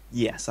back.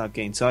 Yes, I've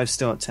gained. So I'm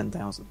still at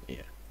 10,000. Yeah.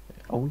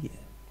 Oh yeah.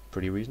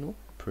 Pretty reasonable.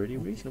 Pretty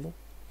reasonable.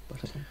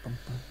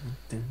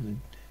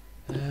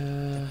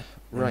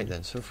 Right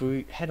then. So if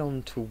we head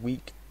on to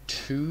week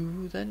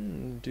 2,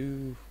 then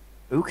do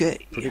Okay.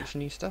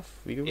 prediction-y stuff.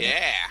 We go. with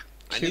Yeah,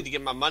 I Two. need to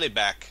get my money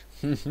back.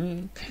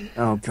 it?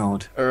 Oh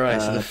god.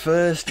 Alright, so the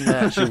first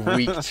match of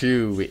week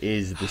 2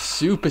 is the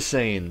Super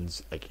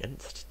Saiyans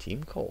against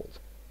Team Cold.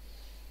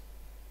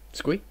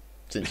 Squee,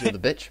 since you're the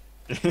bitch.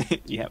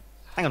 Yep.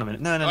 Hang on a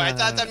minute. No. Oh, I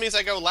thought no. that means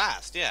I go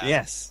last. Yeah.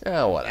 Yes.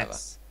 Oh, whatever.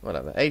 Yes.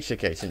 Whatever.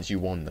 HJK, since you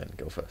won, then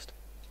go first.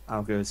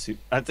 I'll go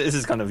super. This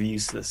is kind of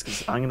useless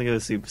because I'm going to go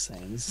Super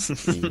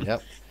Saiyans.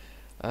 Yep.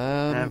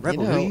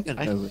 Rebel, who are you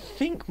gonna I go with?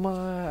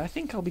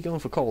 think I'll be going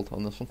for Cold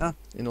on this one. Ah,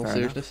 in all fair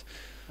seriousness,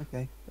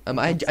 Okay.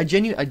 I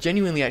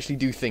genuinely actually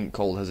do think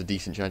Cold has a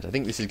decent chance. I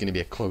think this is going to be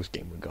a close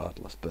game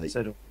regardless, but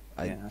So do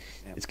I- yeah.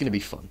 it's going to be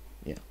fun.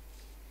 Yeah.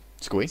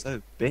 Squee.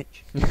 So bitch.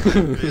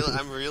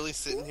 I'm really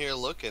sitting here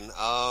looking.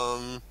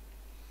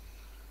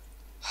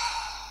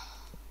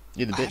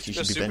 You're the I have bitch. to You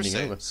go should be Super bending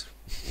over. Saiyans.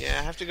 Yeah,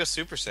 I have to go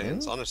Super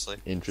Saiyans, Yeah. honestly.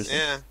 Interesting.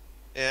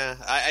 Yeah.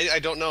 I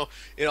don't know.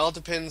 It all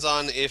depends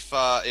on if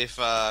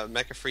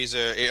Mecha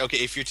Frieza. Okay,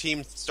 if your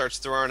team starts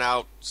throwing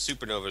out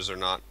supernovas or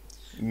not.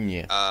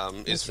 Yeah.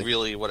 Is see.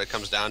 really what it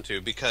comes down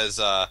to, because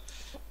I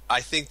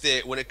think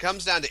that when it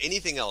comes down to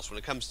anything else, when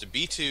it comes to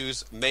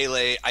B2s,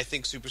 Melee, I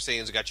think Super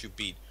Saiyans got you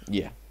beat.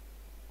 Yeah.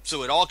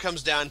 So it all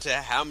comes down to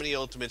how many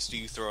ultimates do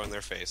you throw in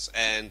their face,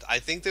 and I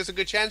think there's a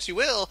good chance you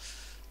will,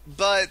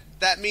 but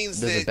that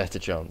means There's a that better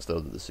chance though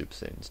that the Super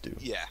Saiyans do.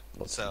 yeah.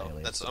 Lots of So melee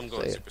and that's stuff, I'm so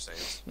going yeah. Super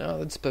Saiyans.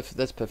 No, that's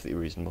perfectly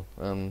reasonable.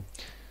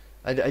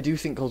 I do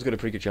think Cold's got a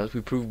pretty good chance.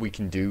 We proved we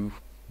can do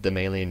the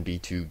melee and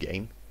B2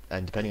 game,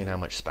 and depending on how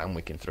much spam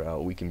we can throw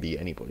out, we can beat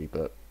anybody.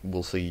 But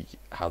we'll see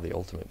how the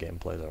ultimate game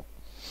plays out.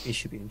 It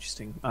should be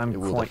interesting. It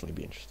will definitely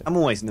be interesting. I'm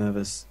always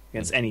nervous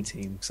against any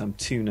team because I'm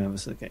too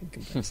nervous at getting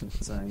contested.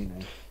 So I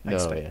No,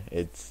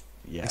 expect,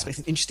 yeah, I expect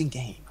an interesting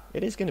game.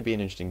 it is going to be an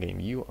interesting game.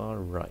 You are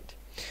right.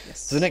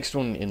 Yes. So the next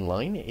one in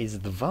line is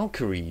the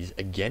Valkyries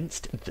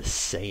against the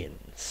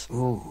Saiyans.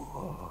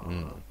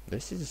 Ooh.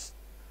 This is.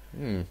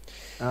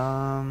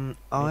 I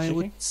Actually?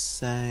 would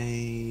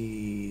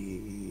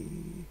say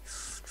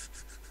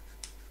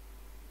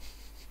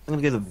I'm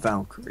gonna go the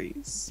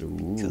Valkyries Ooh,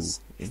 because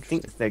I interesting.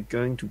 think they're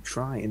going to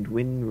try and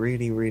win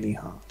really, really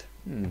hard.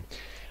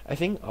 I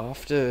think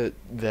after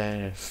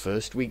their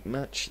first week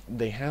match,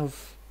 they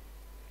have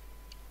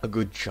a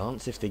good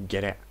chance if they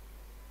get it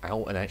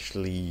out and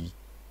actually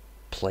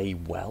play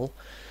well.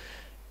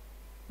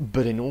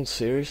 But in all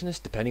seriousness,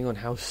 depending on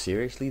how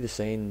seriously the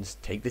Saiyans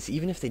take this,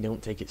 even if they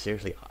don't take it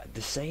seriously,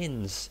 the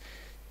Saiyans,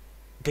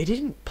 they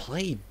didn't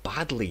play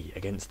badly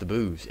against the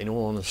Boos, in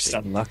all honesty.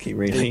 Just unlucky, They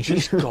really.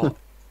 just got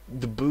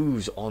the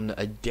Boos on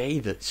a day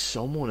that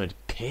someone had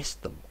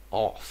pissed them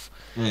off.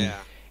 Yeah.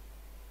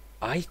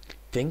 I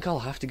think I'll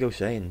have to go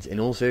Saiyans. In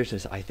all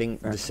seriousness, I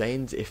think Fair the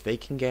Saiyans, if they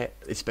can get,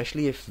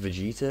 especially if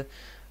Vegeta,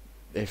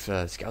 if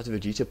Scout of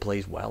Vegeta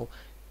plays well,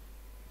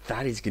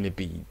 that is going to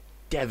be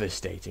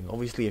devastating.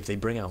 Obviously, if they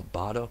bring out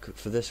Bardock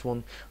for this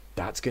one,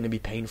 that's going to be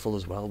painful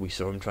as well. We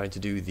saw him trying to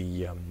do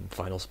the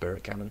final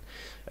Spirit Cannon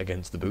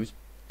against the Boos.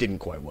 Didn't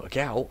quite work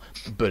out,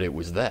 but it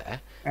was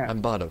there. Yeah.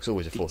 And Bardock's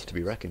always a force to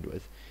be reckoned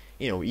with.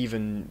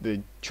 even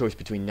the choice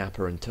between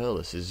Nappa and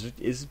Turles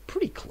is a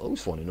pretty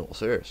close one in all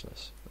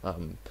seriousness.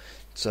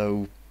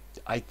 So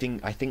I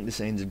think the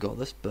Saiyans have got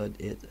this, but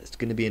it's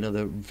going to be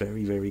another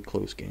very, very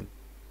close game.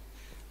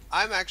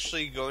 I'm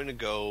actually going to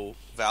go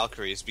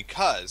Valkyries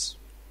because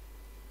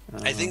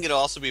I think it'll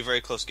also be a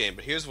very close game.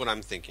 But here's what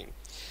I'm thinking: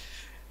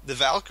 the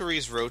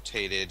Valkyries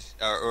rotated,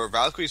 or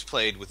Valkyries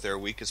played with their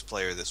weakest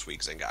player this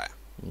week, Zangaya,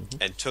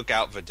 and took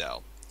out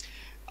Videl.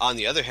 On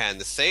the other hand,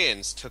 the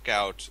Saiyans took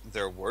out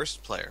their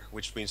worst player,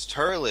 which means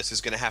Turles is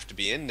going to have to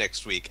be in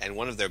next week, and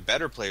one of their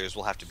better players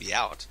will have to be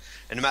out.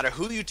 And no matter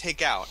who you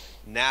take out,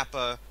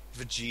 Nappa,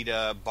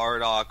 Vegeta,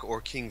 Bardock, or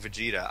King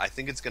Vegeta, I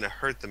think it's going to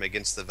hurt them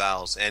against the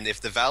Vals. And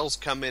if the Vals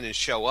come in and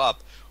show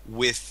up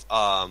with,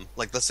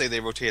 let's say they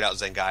rotate out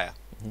Zangaya,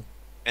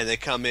 and they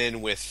come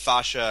in with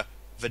Fasha,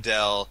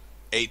 Videl,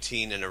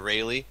 18, and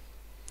Rayleigh,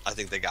 I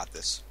think they got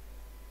this.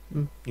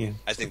 Yeah,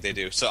 I think they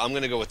do. So I'm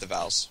going to go with the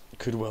Vals.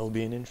 Could well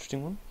be an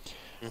interesting one.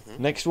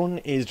 Next one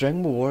is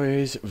Dragon Ball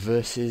Warriors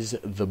versus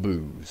the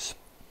Boos.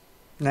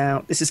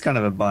 Now, this is kind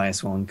of a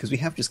biased one, because we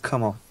have just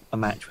come off a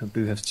match where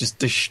Boo has just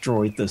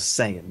destroyed the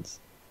Saiyans.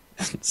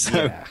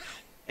 So, Yeah.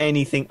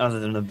 anything other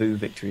than a Boo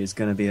victory is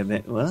going to be a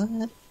bit, what?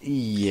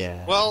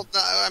 Yeah. Well,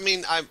 I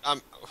mean,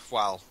 I'm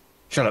wow.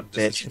 Shut up,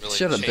 This is bitch. really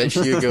Shut up, changed.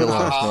 bitch. You go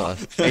last,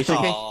 not us. HK,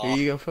 Aw. who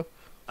you go for?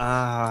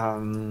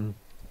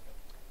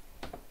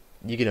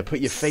 You gonna put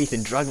your faith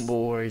in Dragon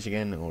Ball Warriors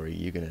again, or are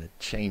you gonna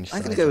change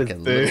I'm sides going to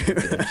like go a with Boo.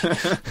 little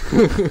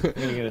bitch?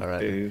 I'm gonna go All right.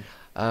 Boo.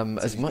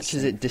 As much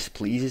as it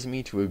displeases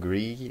me to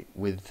agree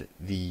with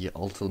the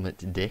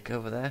ultimate dick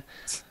over there,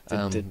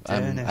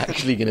 I'm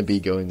actually going to be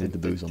going with the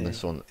Boos on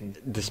this one.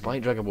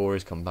 Despite Dragon Ball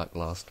Warriors come back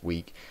last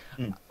week,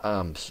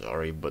 I'm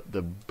sorry, but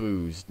the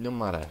Boos, no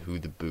matter who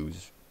the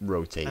Boos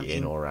rotate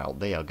in or out,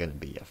 they are going to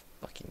be a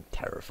fucking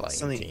terrifying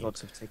Something team. you've got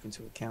to take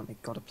into account,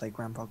 they've got to play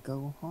Grandpa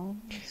Gohan.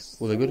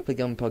 Well, they've got to play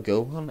Grandpa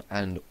Gohan,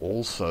 and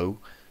also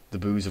the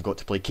Boos have got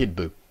to play Kid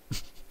Boo.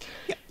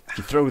 If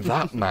you throw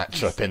that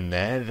matchup in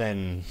there,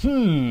 then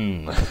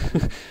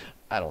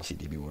I don't see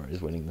DB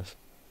Warriors winning this.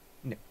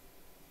 No.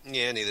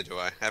 Yeah, neither do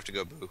I. I have to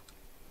go Boo.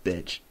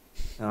 Bitch.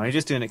 No, you're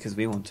just doing it because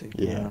we want to.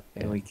 Yeah.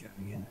 There we go.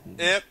 Yeah.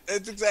 Yep,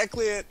 that's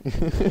exactly it.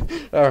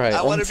 All right.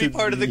 I want on to be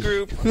part of the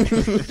group.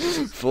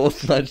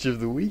 Fourth match of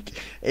the week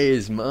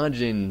is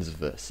Margins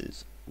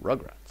versus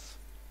Rugrats.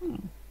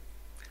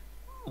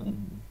 I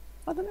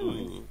don't know.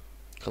 Ooh.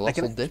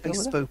 Colossal I Dick over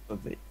there? spoke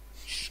of it.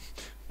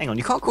 Hang on,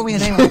 you can't call me a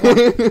name like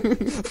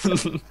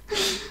that.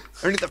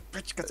 Only the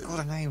bitch gets called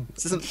a name.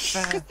 This isn't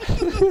fair.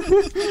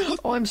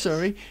 Oh, I'm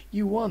sorry.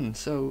 You won,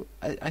 so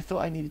I thought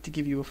I needed to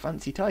give you a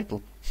fancy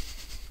title.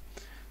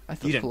 I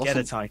thought You don't get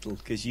a Colossal... title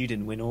because you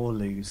didn't win or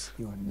lose.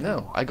 You're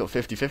No, I got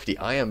 50-50.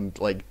 I am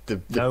like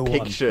the No one.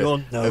 picture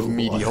You're no of one.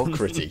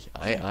 mediocrity.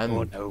 I'm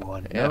Or no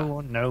one. Yeah.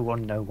 No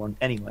one.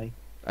 Anyway.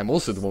 I'm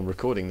also the one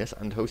recording this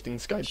and hosting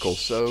the Skype call,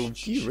 so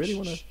do you really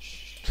want to...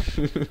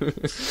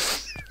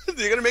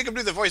 You're gonna make him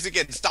do the voice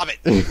again. Stop it.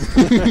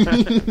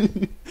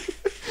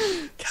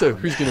 So,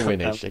 who's going to win,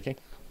 HJK?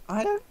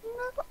 I don't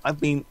know. I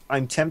mean,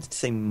 I'm tempted to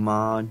say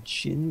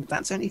Margin.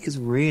 That's only because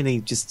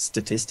really, just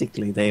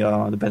statistically, they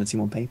are the better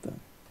team on paper.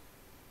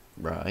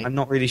 Right. I'm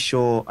not really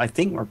sure. I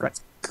think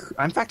Rugrats...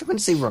 In fact, I'm going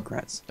to say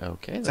Rugrats.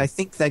 Okay, then. So I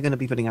think they're going to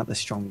be putting out the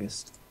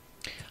strongest.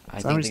 I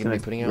So I'm think just they're going to gonna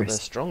be putting out their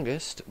risk-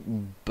 strongest,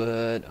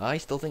 but I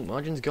still think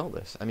Margin's got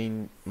this. I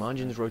mean,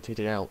 Margin's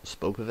rotated out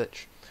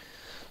Spopovich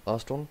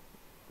last one,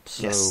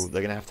 so Yes.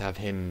 they're going to have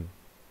him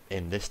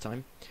in this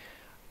time,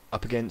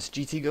 up against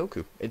GT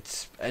Goku.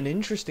 It's an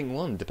interesting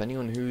one, depending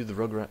on who the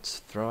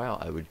Rugrats throw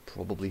out. I would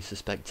probably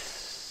suspect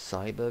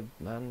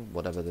Cyberman,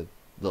 whatever the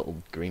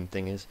little green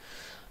thing is,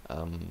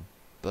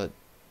 but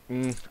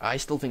I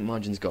still think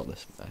Margin's got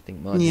this. I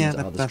think Margins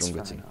are the that's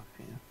stronger fair team. enough.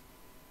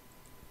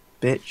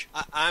 Yeah. Bitch.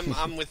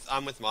 I'm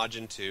with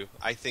Majin too.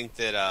 I think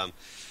that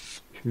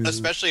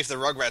especially if the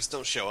Rugrats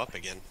don't show up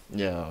again.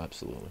 Yeah,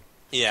 absolutely.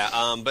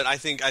 Yeah, but I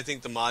think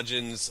the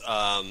Majins,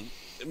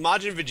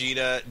 Majin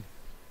Vegeta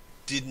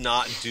did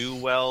not do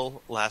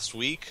well last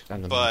week,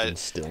 And the but Majins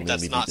still nearly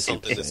that's beat not the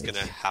something Super that's Saiyans.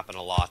 going to happen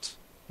a lot.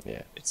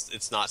 Yeah.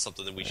 It's not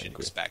something that we should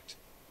agree. expect.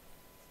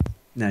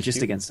 No,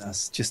 just against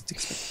us. Just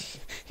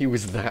expect. He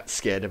was that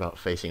scared about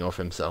facing off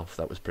himself.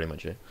 That was pretty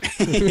much it.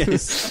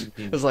 Yes.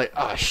 It was like,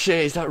 ah,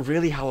 shit, is that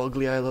really how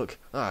ugly I look?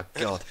 Ah,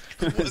 God.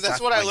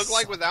 That's what I look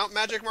like without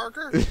magic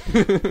marker.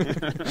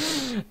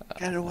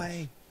 Get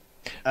away.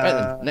 Right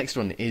then, next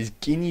one is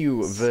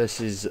Ginyu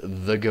versus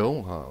the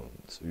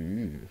Gohans.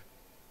 Ooh.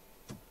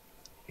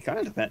 It kind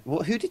of depends.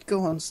 Well, who did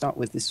Gohan start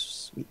with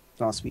this week?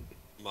 Last week?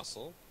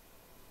 Muscle.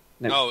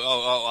 No.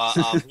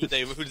 Who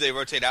did they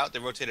rotate out? They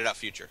rotated out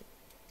Future.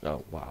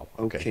 Oh, wow.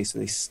 Okay, so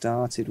they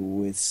started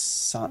with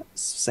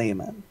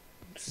Saiyaman.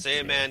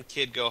 Saiyaman,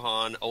 Kid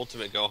Gohan,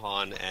 Ultimate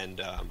Gohan,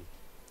 and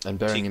And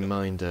bearing in Tico.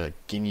 mind,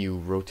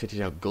 Ginyu rotated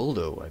out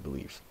Goldo, I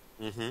believe.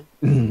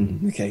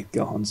 Okay,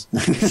 Gohans.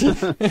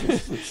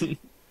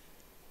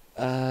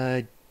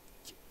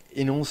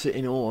 In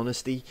all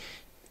honesty,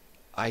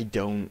 I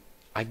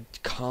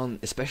can't,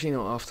 especially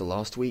not after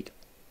last week,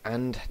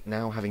 and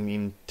now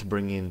having to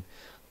bring in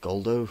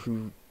Goldo,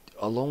 who,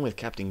 along with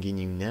Captain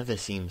Ginyu, never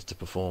seems to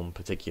perform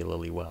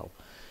particularly well.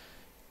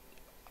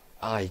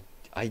 I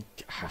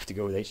have to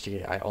go with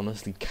HTK. I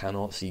honestly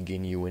cannot see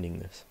Ginyu winning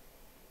this.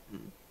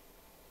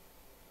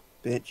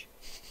 Bitch.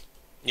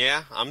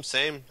 Yeah, I'm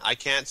same. I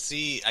cannot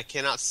see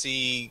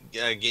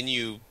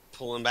Ginyu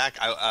pulling back.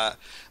 I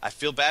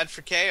feel bad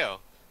for KO,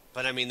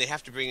 but I mean they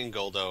have to bring in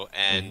Goldo,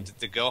 and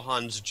the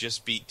Gohans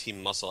just beat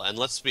Team Muscle. And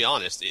let's be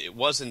honest, it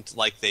wasn't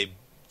like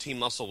Team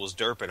Muscle was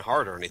derping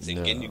hard or anything.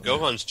 No.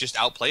 Gohans just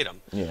outplayed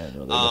them. Yeah,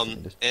 no, they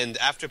definitely did. And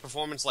after a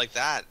performance like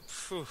that,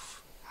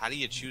 how do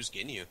you choose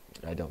Ginyu?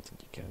 I don't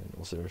think you can, in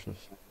all seriousness.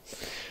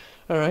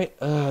 Alright,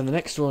 the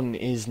next one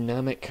is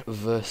Namek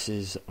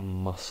versus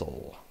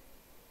Muscle.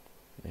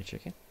 May I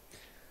check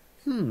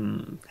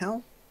in?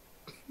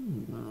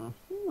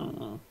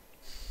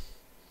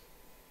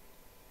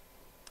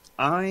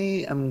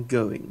 I am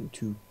going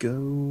to go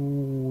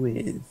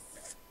with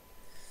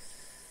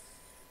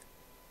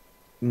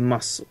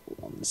Muscle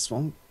on this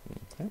one.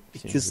 Okay,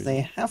 Because seems they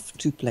reasonable. have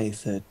to play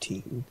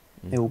 13.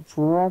 They will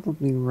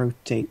probably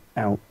rotate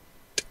out.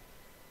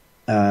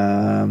 Who's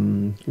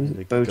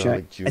Either it? Bojack.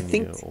 Garlic Jr. I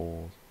think.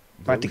 or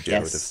if I had to Bojack, I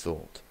would have guess.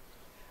 thought.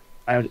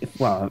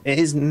 Well, it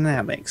is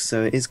Namek,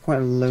 so it is quite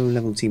a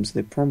low-level team. So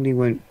they probably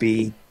won't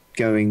be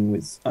going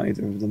with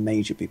either of the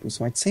major people.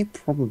 So I'd say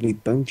probably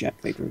Bojack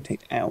they'd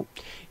rotate out.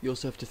 You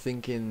also have to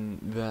think in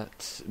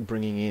that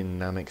bringing in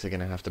Nameks are going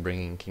to have to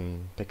bring in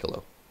King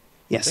Piccolo.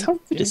 Yes, Think? how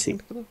good Yeah, is he? King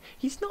Piccolo?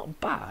 He's not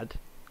bad.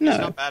 No, He's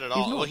not bad at all.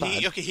 He's not Well,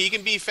 bad. he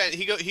can be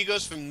he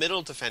goes from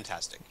middle to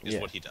fantastic is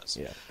what he does.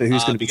 Yeah. but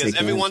who's going to be because taking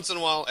every on? once in a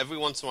while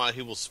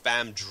he will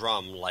spam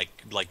drum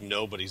like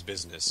nobody's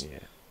business. Yeah.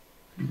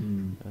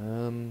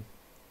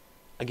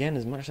 Again,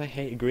 as much as I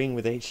hate agreeing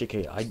with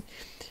HJK,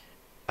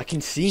 I can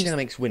see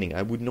Namek winning.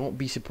 I would not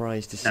be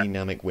surprised to see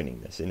Namek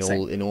winning this.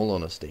 In all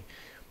honesty,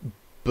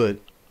 but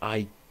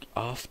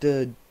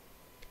after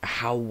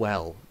how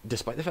well,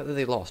 despite the fact that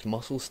they lost,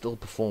 Muscle still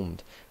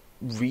performed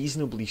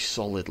reasonably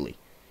solidly.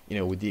 You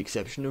know, with the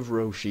exception of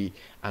Roshi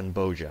and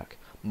Bojack,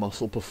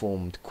 Muscle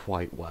performed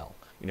quite well.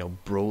 You know,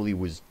 Broly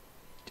was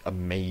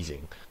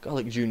amazing.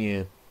 Garlic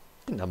Jr.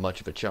 didn't have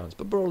much of a chance,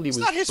 but Broly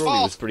not his was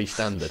fault. pretty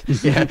standard.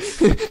 Yeah,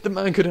 the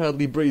man could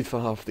hardly breathe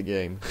for half the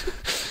game.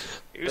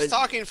 He was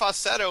talking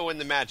falsetto when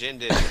the match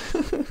ended.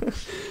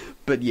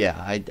 But yeah,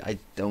 I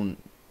don't.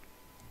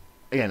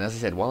 Again, as I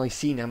said, while I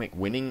see Namek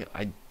winning,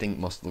 I think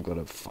Muscle got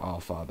a far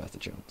better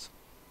chance.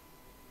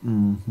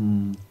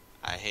 Mm-hmm.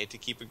 I hate to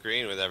keep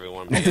agreeing with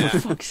everyone, but For yeah.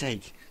 fuck's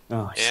sake.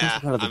 Oh, Yeah,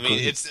 something out of the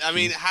I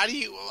mean, group.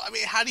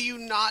 how do you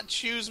not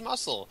choose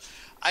Muscle?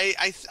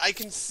 I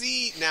can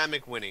see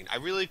Namek winning. I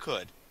really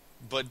could,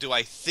 but do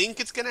I think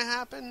it's gonna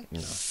happen?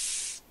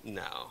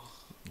 No.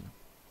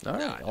 All right,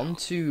 No, I on don't.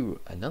 to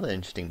another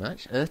interesting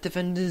match: Earth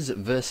Defenders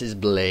versus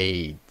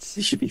Blades.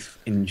 This should be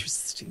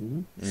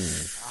interesting.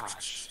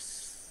 Gosh.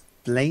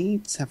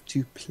 Blades have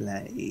to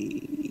play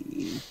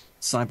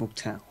Cyborg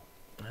Tau.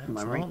 Am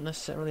I That's right? not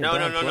necessarily. No, a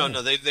no, bad no, no, plan.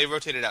 no. They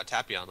rotated out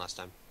Tapion last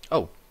time.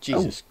 Oh,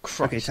 Jesus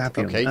Christ! Okay,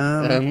 Tapion.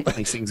 Okay,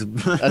 Makes things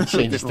that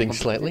changes things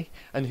slightly.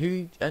 And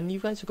you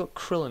guys have got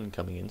Krillin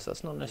coming in, so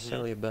that's not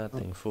necessarily a bad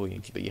thing for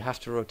you. But you have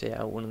to rotate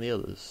out one of the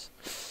others,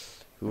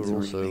 who are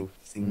also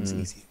things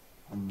easy.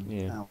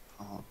 yeah. Our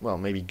part. well,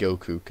 maybe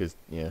Goku, because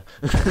yeah.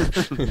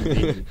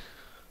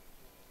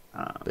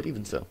 But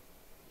even so,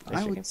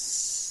 I would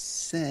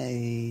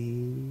say.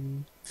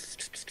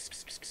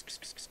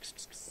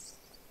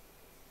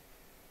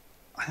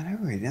 I don't know,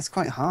 really. That's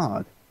quite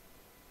hard.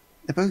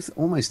 They're both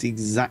almost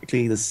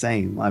exactly the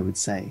same, I would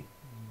say.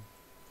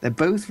 They're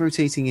both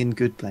rotating in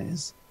good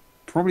players.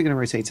 Probably going to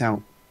rotate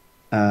out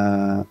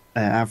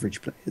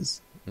average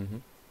players. hmm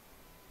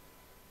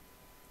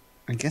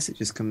I guess it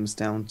just comes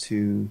down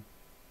to,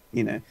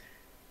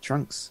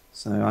 Trunks.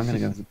 So I'm going to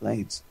go with the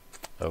Blades.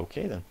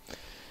 Okay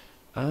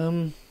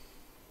then.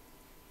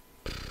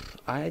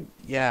 I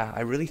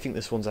really think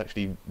this one's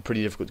actually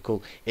pretty difficult to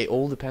call. It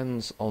all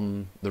depends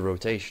on the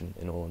rotation,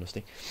 in all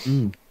honesty.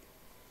 Mm.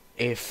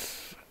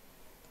 If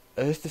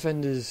Earth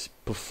Defenders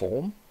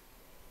perform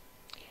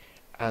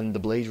and the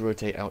Blades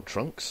rotate out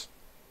Trunks,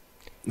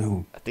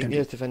 No, I think the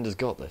Earth Defenders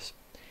got this.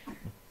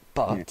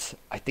 But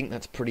I think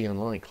that's pretty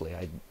unlikely.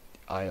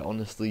 I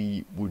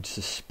honestly would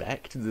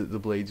suspect that the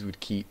Blades would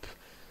keep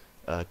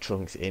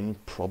Trunks in,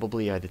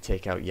 probably either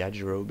take out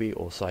Yajirobe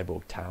or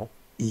Cyborg Tau.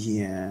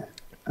 Yeah.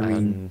 I mean,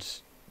 And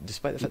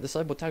despite the fact that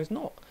Cyborg Tau is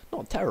not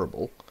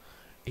terrible,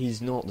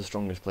 he's not the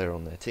strongest player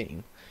on their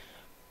team.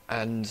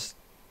 And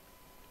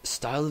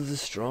Style of the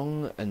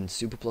Strong and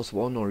Super Plus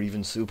 1 or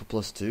even Super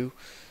Plus 2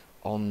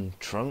 on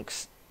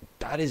Trunks,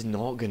 that is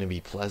not going to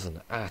be pleasant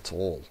at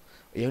all.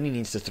 He only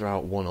needs to throw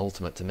out one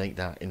ultimate to make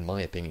that, in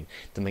my opinion,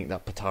 to make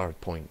that Patara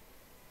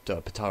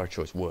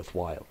choice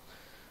worthwhile.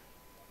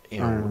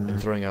 And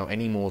throwing out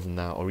any more than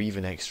that or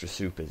even extra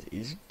supers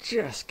is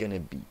just going to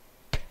be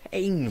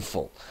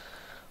painful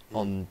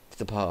on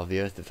the part of the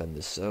Earth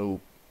Defenders.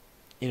 So,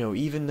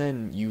 even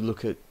then, you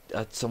look at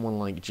someone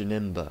like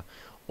Janemba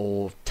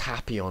or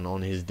Tapion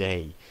on his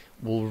day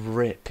will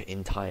rip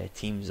entire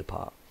teams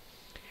apart.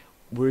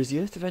 Whereas the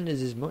Earth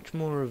Defenders is much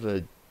more of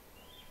a,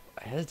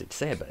 I hesitate to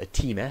say it, but a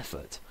team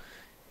effort.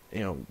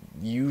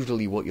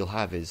 Usually what you'll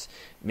have is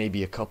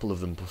maybe a couple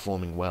of them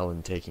performing well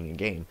and taking a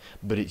game,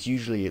 but it's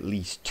usually at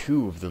least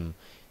two of them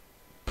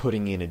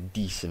putting in a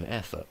decent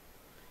effort.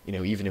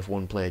 Even if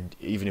one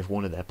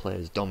of their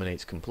players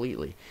dominates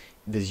completely,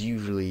 there's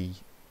usually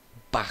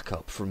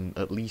backup from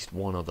at least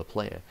one other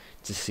player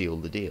to seal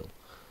the deal.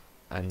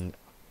 And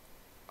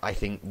I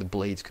think the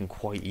Blades can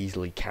quite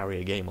easily carry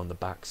a game on the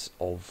backs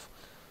of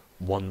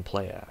one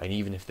player, and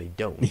even if they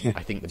don't,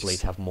 I think the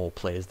Blades have more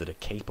players that are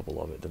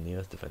capable of it than the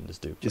Earth Defenders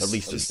do, at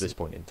least at this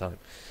point in time.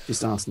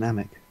 Just ask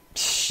Namek.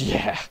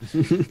 Yeah.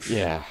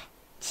 Yeah.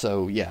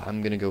 So, yeah,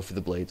 I'm going to go for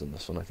the Blades on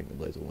this one. I think the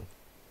Blades will win.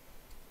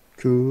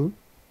 Cool.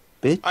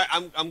 Bit?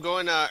 I'm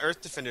going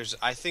Earth Defenders.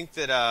 I think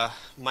that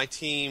my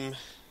team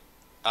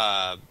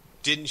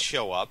didn't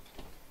show up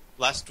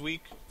last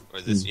week,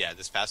 or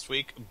this past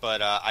week,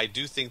 but I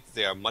do think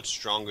they are much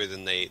stronger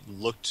than they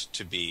looked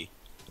to be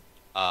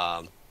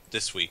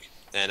this week,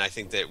 and I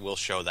think that we'll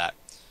show that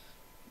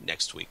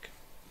next week.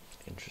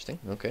 Interesting.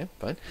 Okay,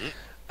 fine.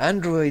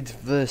 Androids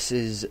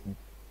versus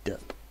Derp.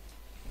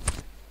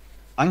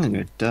 I'm going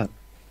to go Derp.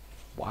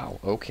 Wow,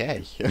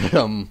 okay.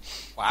 Wow.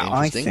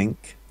 I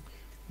think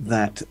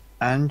that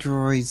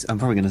androids... I'm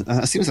probably going to...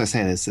 as soon as I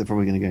say this, they're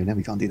probably going to go, no,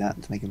 we can't do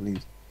that to make them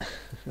lose.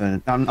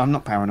 I'm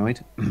not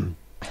paranoid.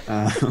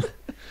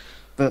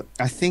 But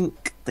I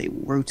think they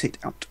rotate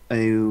out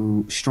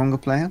a stronger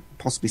player,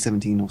 possibly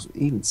 17 or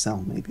even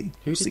Cell, maybe.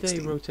 Who did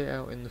 16. they rotate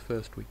out in the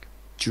first week?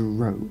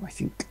 Jiro, I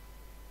think.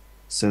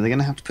 So they're going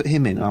to have to put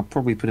him in. I'll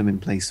probably put him in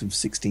place of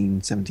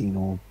 16, 17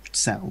 or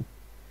Cell.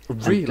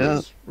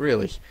 Really?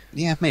 Really?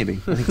 Yeah, maybe.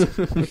 I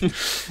think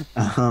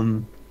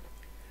so.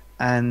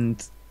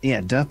 And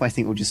yeah, Derp I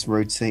think will just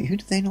rotate. Who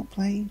did they not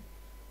play?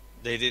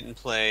 They didn't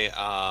play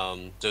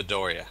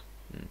Dodoria.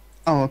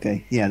 Oh,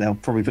 okay. Yeah, they'll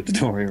probably put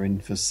Dodoria in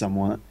for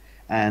somewhat.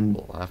 And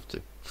We'll have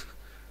to.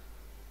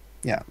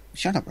 yeah,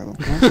 shut up, Rebel.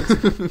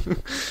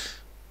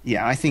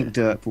 Yeah, I think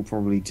Derp will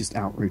probably just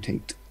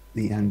out-rotate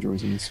the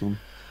androids in this one.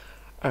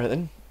 Alright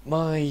then,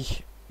 my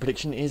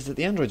prediction is that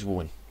the androids will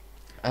win.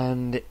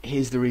 And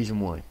here's the reason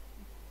why.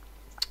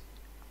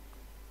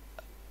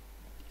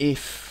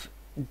 If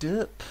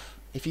you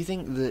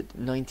think that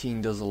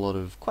 19 does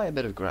quite a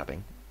bit of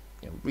grabbing,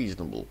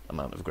 reasonable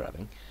amount of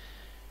grabbing,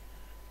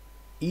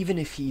 even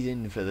if he's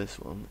in for this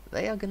one,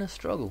 they are going to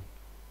struggle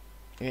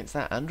against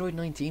that. Android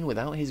 19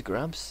 without his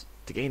grabs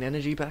to gain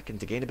energy back and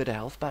to gain a bit of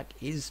health back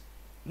is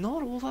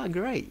not all that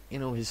great.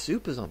 His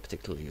supers aren't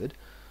particularly good.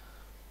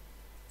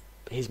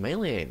 His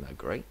melee ain't that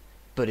great,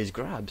 but his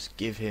grabs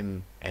give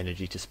him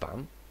energy to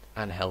spam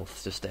and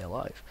health to stay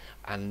alive.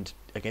 And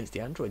against the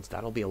androids,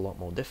 that'll be a lot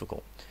more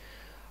difficult.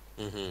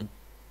 Mm-hmm.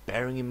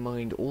 Bearing in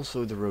mind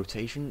also the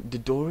rotation,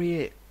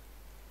 Dodoria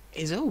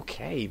is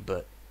okay,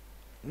 but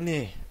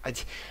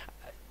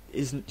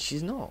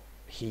she's not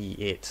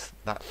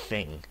that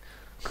thing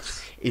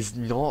is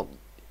not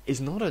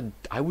a.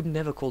 I would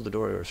never call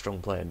Dodoria a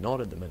strong player. Not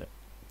at the minute.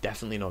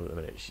 Definitely not at the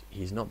minute.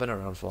 He's not been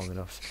around for long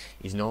enough.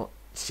 He's not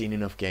seen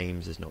enough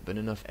games. There's not been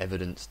enough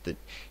evidence that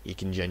he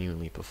can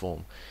genuinely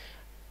perform.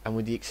 And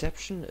with the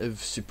exception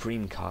of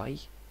Supreme Kai,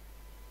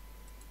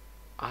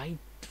 I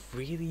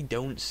really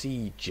don't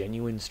see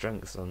genuine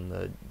strengths on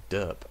the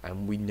Derp,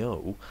 and we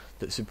know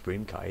that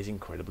Supreme Kai is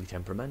incredibly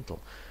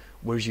temperamental.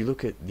 Whereas you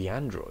look at the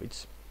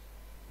androids,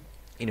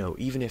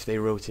 even if they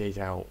rotate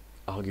out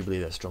arguably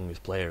their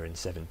strongest player in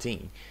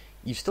 17,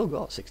 you've still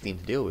got 16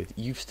 to deal with.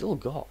 You've still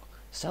got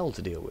Cell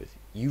to deal with.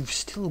 You've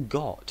still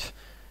got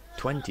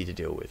 20 to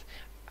deal with.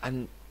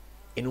 And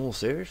in all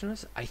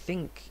seriousness, I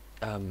think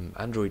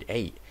Android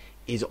 8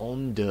 is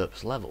on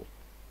Derp's level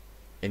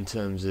in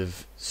terms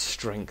of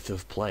strength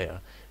of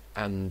player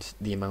and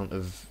the amount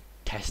of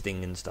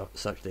testing and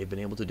such they've been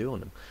able to do on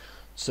them.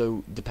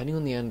 So depending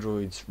on the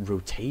android's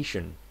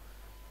rotation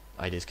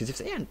ideas, because if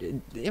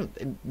they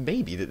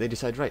maybe that they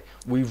decide, right,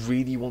 we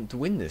really want to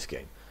win this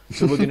game,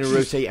 so we're going to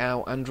rotate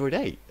out Android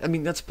 8. I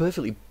mean, that's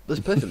perfectly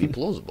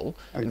plausible.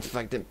 In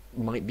fact, it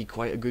might be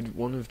quite a good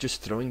one of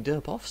just throwing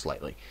Derp off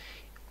slightly,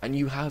 and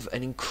you have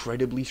an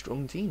incredibly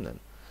strong team then.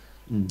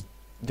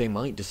 They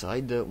might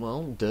decide that,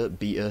 well, Derp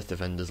beat Earth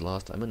Defenders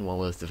last time, and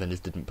while Earth Defenders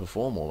didn't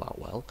perform all that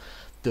well,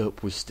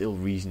 Derp was still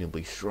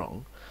reasonably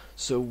strong,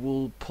 so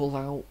we'll pull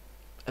out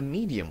a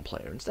medium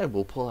player instead.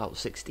 We'll pull out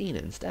 16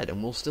 instead,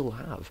 and we'll still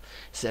have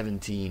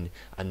 17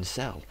 and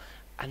Cell.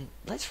 And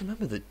let's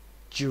remember that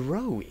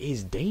Jiro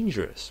is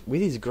dangerous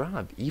with his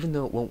grab, even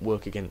though it won't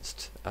work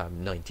against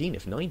 19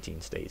 if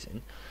 19 stays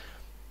in.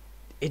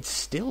 He's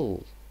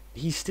still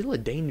a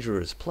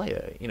dangerous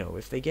player.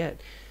 If they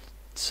get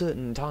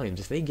certain times,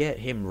 if they get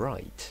him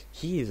right,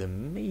 he is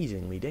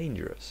amazingly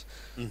dangerous.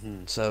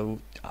 Mm-hmm. So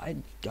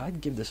I'd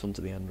give this one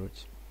to the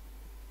androids.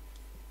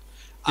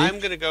 I'm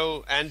going to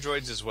go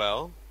androids as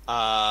well,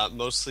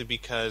 mostly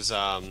because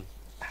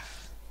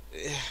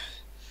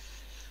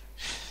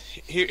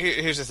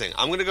here's the thing.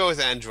 I'm going to go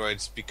with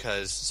androids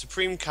because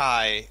Supreme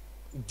Kai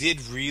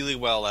did really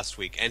well last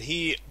week, and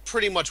he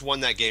pretty much won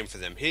that game for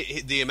them.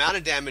 The amount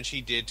of damage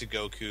he did to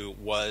Goku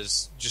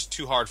was just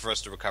too hard for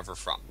us to recover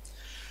from.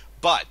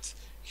 But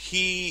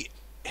he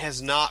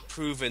has not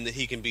proven that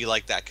he can be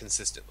like that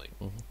consistently.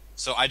 Mm-hmm.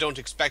 So I don't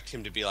expect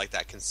him to be like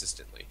that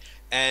consistently.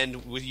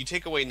 And when you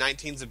take away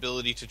 19's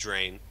ability to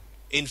drain,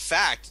 in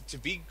fact, to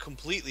be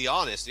completely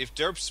honest, if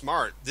Derp's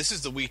smart, this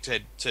is the week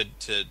to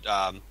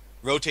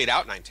rotate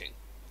out 19.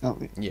 Oh,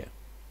 yeah.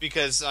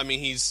 Because, I mean,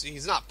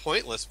 he's not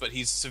pointless, but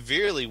he's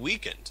severely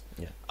weakened.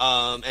 Yeah.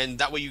 And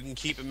that way you can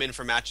keep him in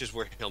for matches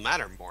where he'll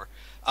matter more.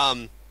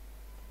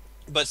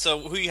 But so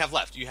who you have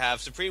left? You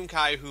have Supreme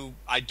Kai, who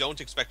I don't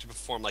expect to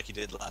perform like he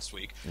did last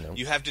week. No.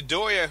 You have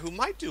Dodoria, who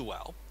might do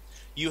well.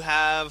 You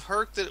have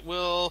Herc that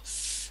will,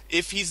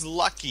 if he's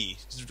lucky,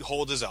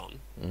 hold his own.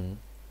 Mm-hmm.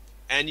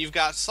 And you've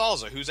got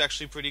Salza, who's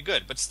actually pretty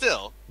good. But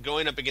still,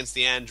 going up against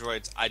the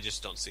androids, I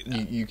just don't see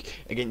that. You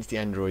against the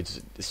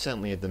androids,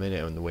 certainly at the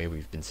minute and the way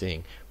we've been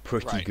seeing,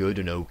 pretty good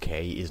and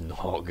okay is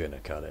not going to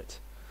cut it.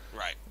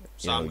 Right.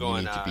 So I'm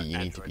going you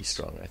need to be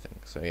strong, I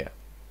think. So yeah,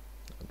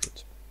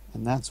 androids.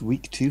 And that's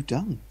week 2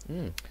 done.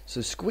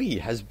 So Squee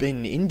has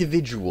been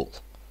individual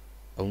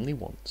only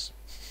once.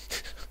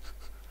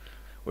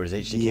 Whereas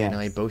HDK and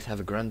I both have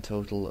a grand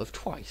total of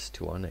twice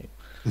to our name.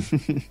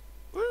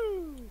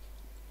 Woo!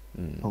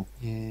 Oh,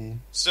 yeah.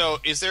 So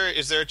is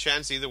there a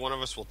chance either one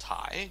of us will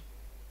tie?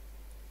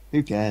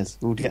 Who cares?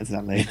 We'll get to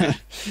that later.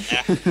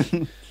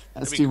 Yeah.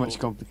 That's too much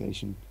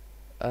complication.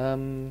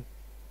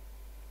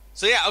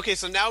 So yeah, okay,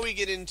 so now we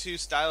get into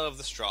Style of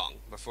the Strong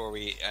before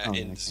we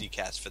end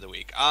Zcast for the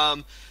week.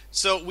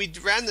 So we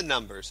ran the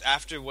numbers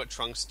after what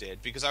Trunks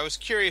did, because I was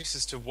curious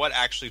as to what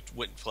actually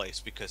went in place,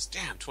 because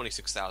damn,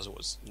 26,000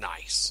 was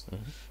nice.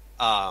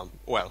 Mm-hmm.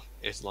 Well,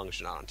 as long as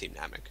you're not on Team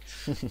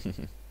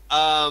Namek.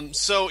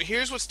 So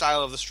here's what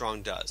Style of the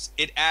Strong does.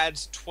 It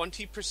adds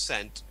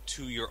 20%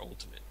 to your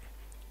ultimate.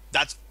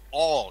 That's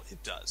all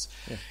it does.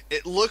 Yeah.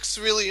 It looks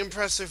really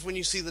impressive when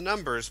you see the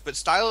numbers, but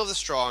Style of the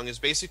Strong is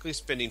basically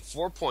spending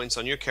 4 points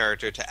on your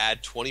character to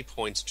add 20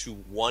 points to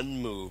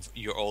one move,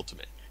 your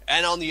ultimate.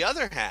 And on the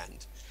other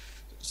hand,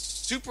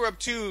 Super Up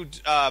 2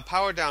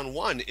 Power Down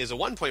 1 is a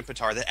 1-point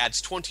Pitar that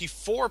adds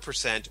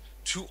 24%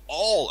 to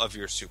all of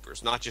your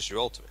supers, not just your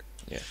ultimate.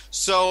 Yeah.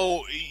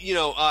 So,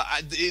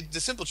 the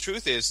simple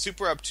truth is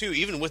Super Up 2,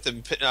 even with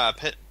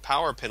the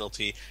power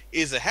penalty,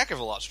 is a heck of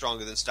a lot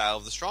stronger than Style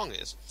of the Strong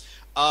is.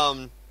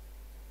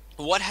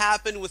 What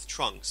happened with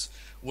Trunks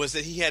was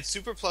that he had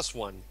Super Plus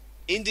 1,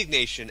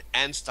 Indignation,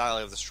 and Style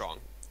of the Strong.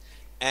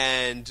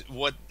 And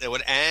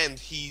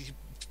he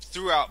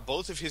threw out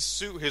both of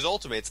his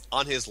ultimates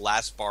on his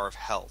last bar of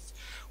health,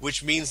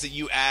 which means that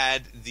you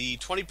add the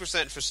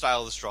 20% for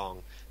Style of the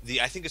Strong,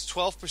 I think it's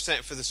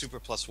 12% for the Super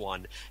Plus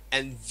 1,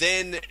 and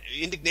then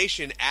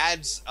Indignation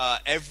adds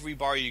every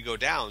bar you go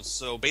down,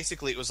 so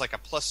basically it was like a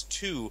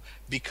 +2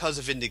 because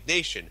of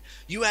Indignation.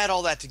 You add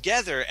all that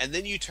together, and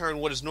then you turn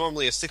what is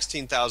normally a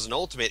 16,000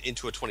 ultimate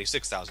into a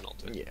 26,000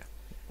 ultimate. Yeah.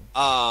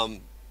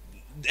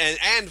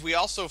 And we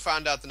also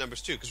found out the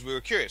numbers too, because we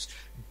were curious.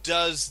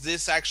 Does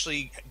this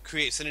actually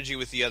create synergy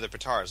with the other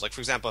Pitars? Like,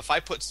 for example, if I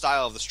put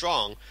Style of the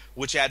Strong,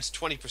 which adds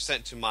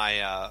 20% to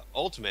my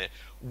ultimate,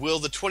 will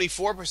the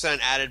 24%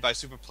 added by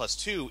Super Plus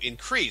 2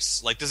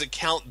 increase? Like, does it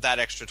count that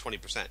extra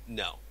 20%?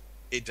 No,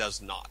 it does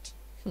not.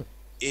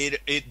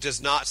 It does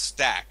not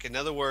stack. In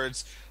other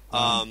words,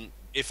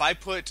 if I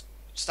put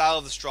Style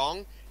of the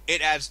Strong,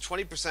 it adds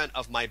 20%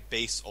 of my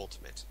base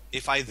ultimate.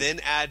 If I then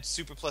add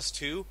Super Plus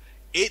 2,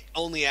 it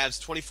only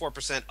adds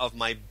 24% of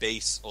my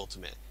base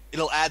ultimate.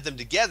 It'll add them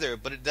together,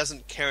 but it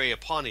doesn't carry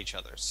upon each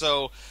other.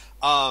 So,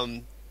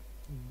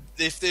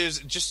 if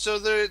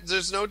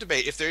there's no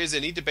debate, if there is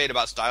any debate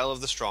about Style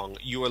of the Strong,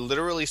 you are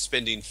literally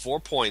spending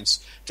 4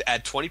 points to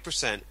add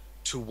 20%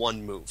 to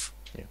one move.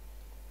 Yeah.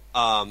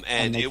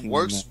 And it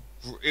works.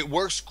 It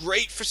works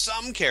great for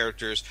some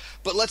characters,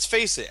 but let's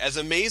face it, as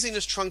amazing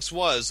as Trunks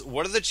was,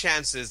 what are the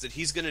chances that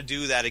he's going to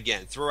do that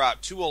again? Throw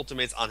out 2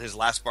 ultimates on his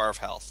last bar of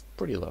health.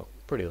 Pretty low.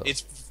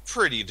 It's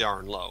pretty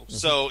darn low. Mm-hmm.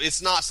 So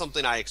it's not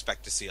something I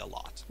expect to see a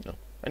lot. No.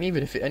 And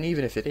even if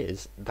it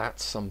is,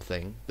 that's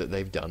something that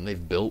they've done.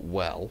 They've built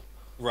well.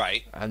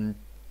 Right. And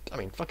I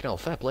mean, fucking hell,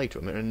 fair play to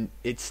him. And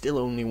it's still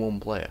only one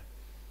player.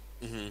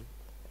 Mm-hmm.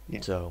 Yeah.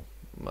 So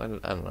I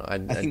don't know. I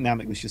think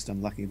Namek was just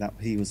unlucky that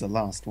he was the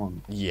last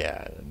one.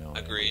 Yeah. No.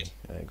 Agreed.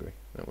 I agree.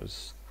 That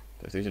was.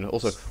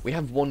 Also, we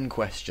have one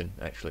question.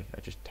 Actually,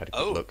 I just had a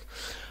quick look,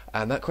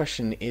 and that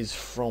question is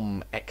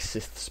from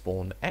Exith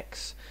Spawn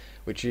X,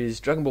 which is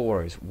Dragon Ball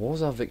Warriors.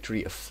 Was our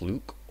victory a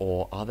fluke,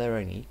 or are there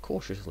any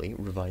cautiously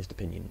revised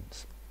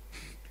opinions?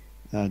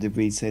 Did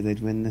we say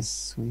they'd win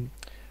this week?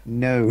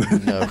 No.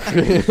 No.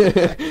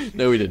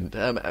 No, we didn't.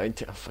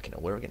 Fucking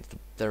hell,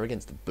 they're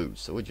against the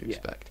Boots, so what'd you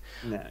expect?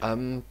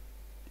 No.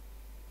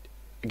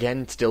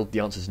 Again, still,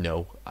 the answer's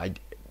no.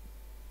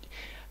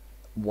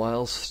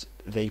 Whilst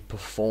they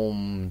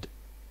performed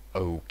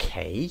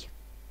okay,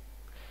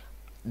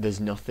 there's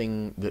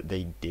nothing that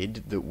they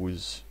did that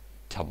was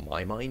to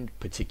my mind,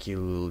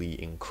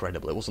 particularly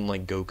incredible. It wasn't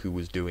like early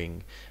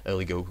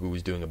Goku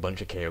was doing a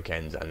bunch of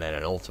Kaiokens and then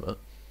an ultimate.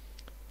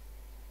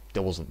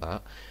 There wasn't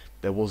that.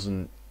 There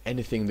wasn't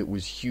anything that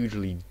was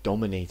hugely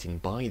dominating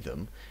by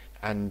them.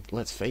 And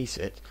let's face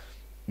it,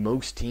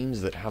 most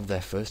teams that have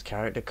their first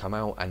character come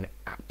out and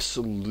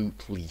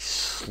absolutely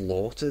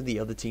slaughter the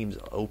other team's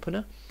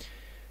opener,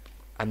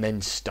 and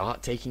then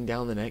start taking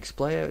down the next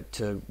player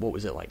to, what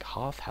was it, like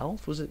half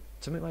health? Was it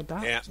something like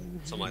that? Yeah,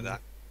 something like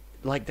that.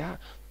 Like that.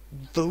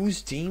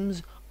 Those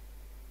teams,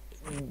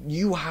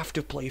 you have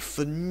to play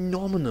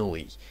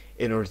phenomenally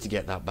in order to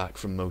get that back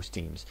from most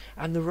teams.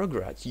 And the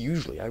Rugrats,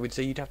 usually, I would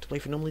say you'd have to play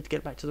phenomenally to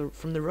get back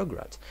from the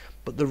Rugrats.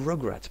 But the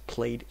Rugrats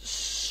played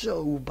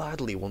so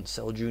badly once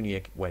Cell Jr.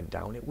 went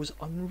down, it was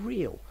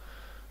unreal.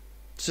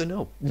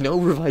 So no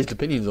revised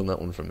opinions on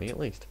that one from me, at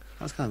least.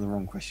 That's kind of the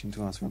wrong question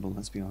to ask, Rebel,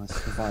 let's be honest.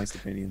 Revised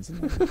opinions.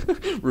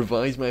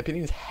 Revise my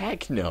opinions?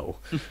 Heck no.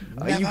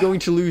 Are you going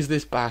to lose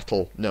this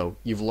battle? No,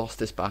 you've lost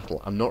this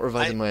battle. I'm not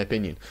revising my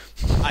opinion.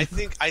 I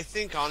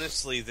think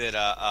honestly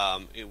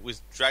that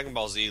with Dragon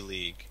Ball Z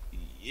League,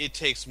 it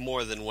takes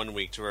more than 1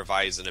 week to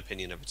revise an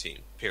opinion of a team,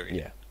 period.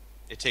 Yeah.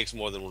 It takes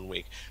more than 1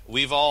 week.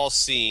 We've all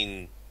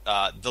seen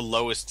the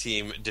lowest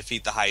team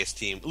defeat the highest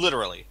team,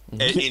 literally,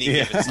 at any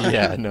given Sunday.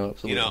 Yeah, no,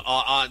 absolutely. You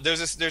know,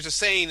 there's a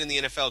saying in the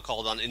NFL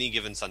called "on any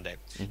given Sunday,"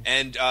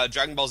 and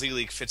Dragon Ball Z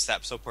League fits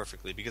that so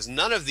perfectly because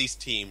none of these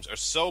teams are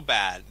so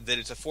bad that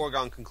it's a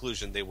foregone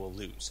conclusion they will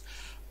lose.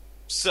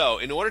 So,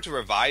 in order to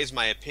revise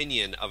my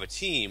opinion of a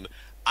team,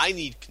 I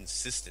need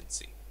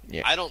consistency.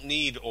 Yeah. I don't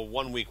need a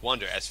 1 week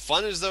wonder. As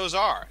fun as those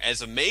are,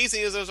 as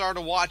amazing as those are to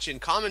watch and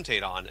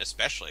commentate on,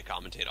 especially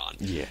commentate on,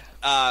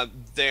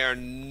 they're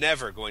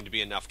never going to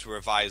be enough to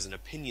revise an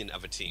opinion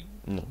of a team.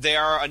 No. They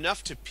are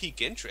enough to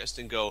pique interest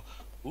and go,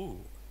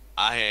 ooh,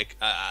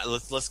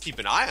 let's keep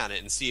an eye on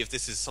it and see if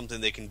this is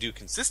something they can do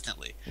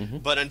consistently.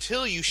 But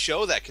until you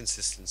show that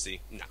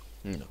consistency,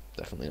 no,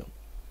 definitely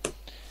not.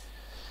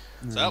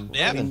 So,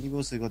 yeah. I mean, you've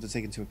also got to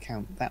take into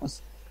account that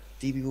was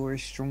DB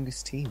Warrior's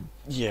strongest team.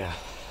 Yeah.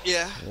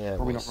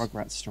 Probably not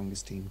Rugrats'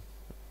 strongest team.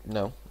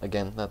 No,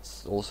 again,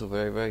 that's also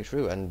very, very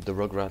true. And the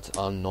Rugrats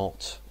are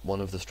not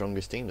one of the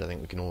strongest teams. I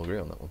think we can all agree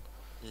on that one.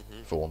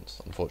 For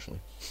once,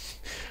 unfortunately.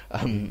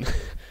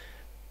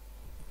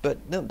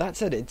 But no, that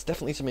said, it's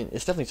definitely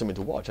something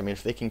to watch. I mean,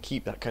 if they can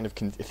keep that kind of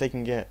if they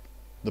can get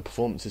the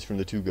performances from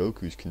the two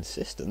Gokus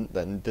consistent,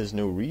 then there's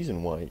no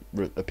reason why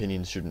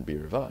opinions shouldn't be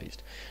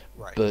revised.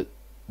 Right. But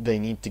they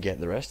need to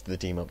get the rest of the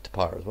team up to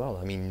par as well.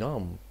 I mean,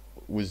 Nam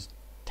was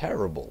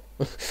terrible.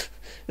 It's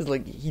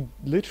like he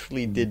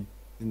literally did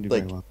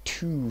like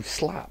 2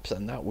 slaps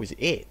and that was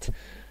it.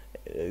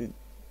 It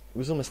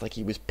was almost like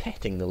he was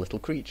petting the little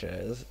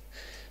creature.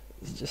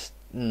 It's just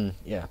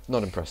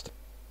not impressed.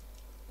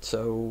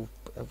 So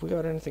have we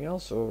got anything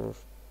else, or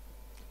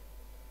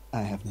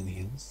I have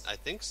nothing else. I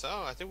think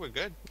so. I think we're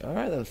good.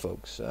 Alright then,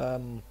 folks.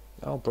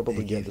 I'll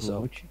probably get this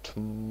out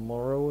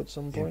tomorrow at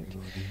some point.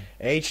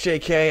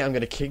 HJK, I'm going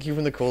to kick you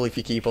from the call if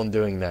you keep on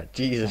doing that.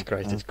 Jesus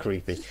Christ, it's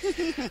creepy.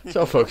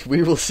 So, folks,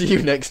 we will see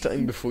you next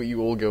time before you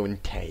all go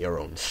and tear your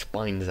own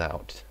spines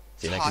out.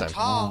 See you next time.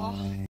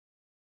 Ta-ta.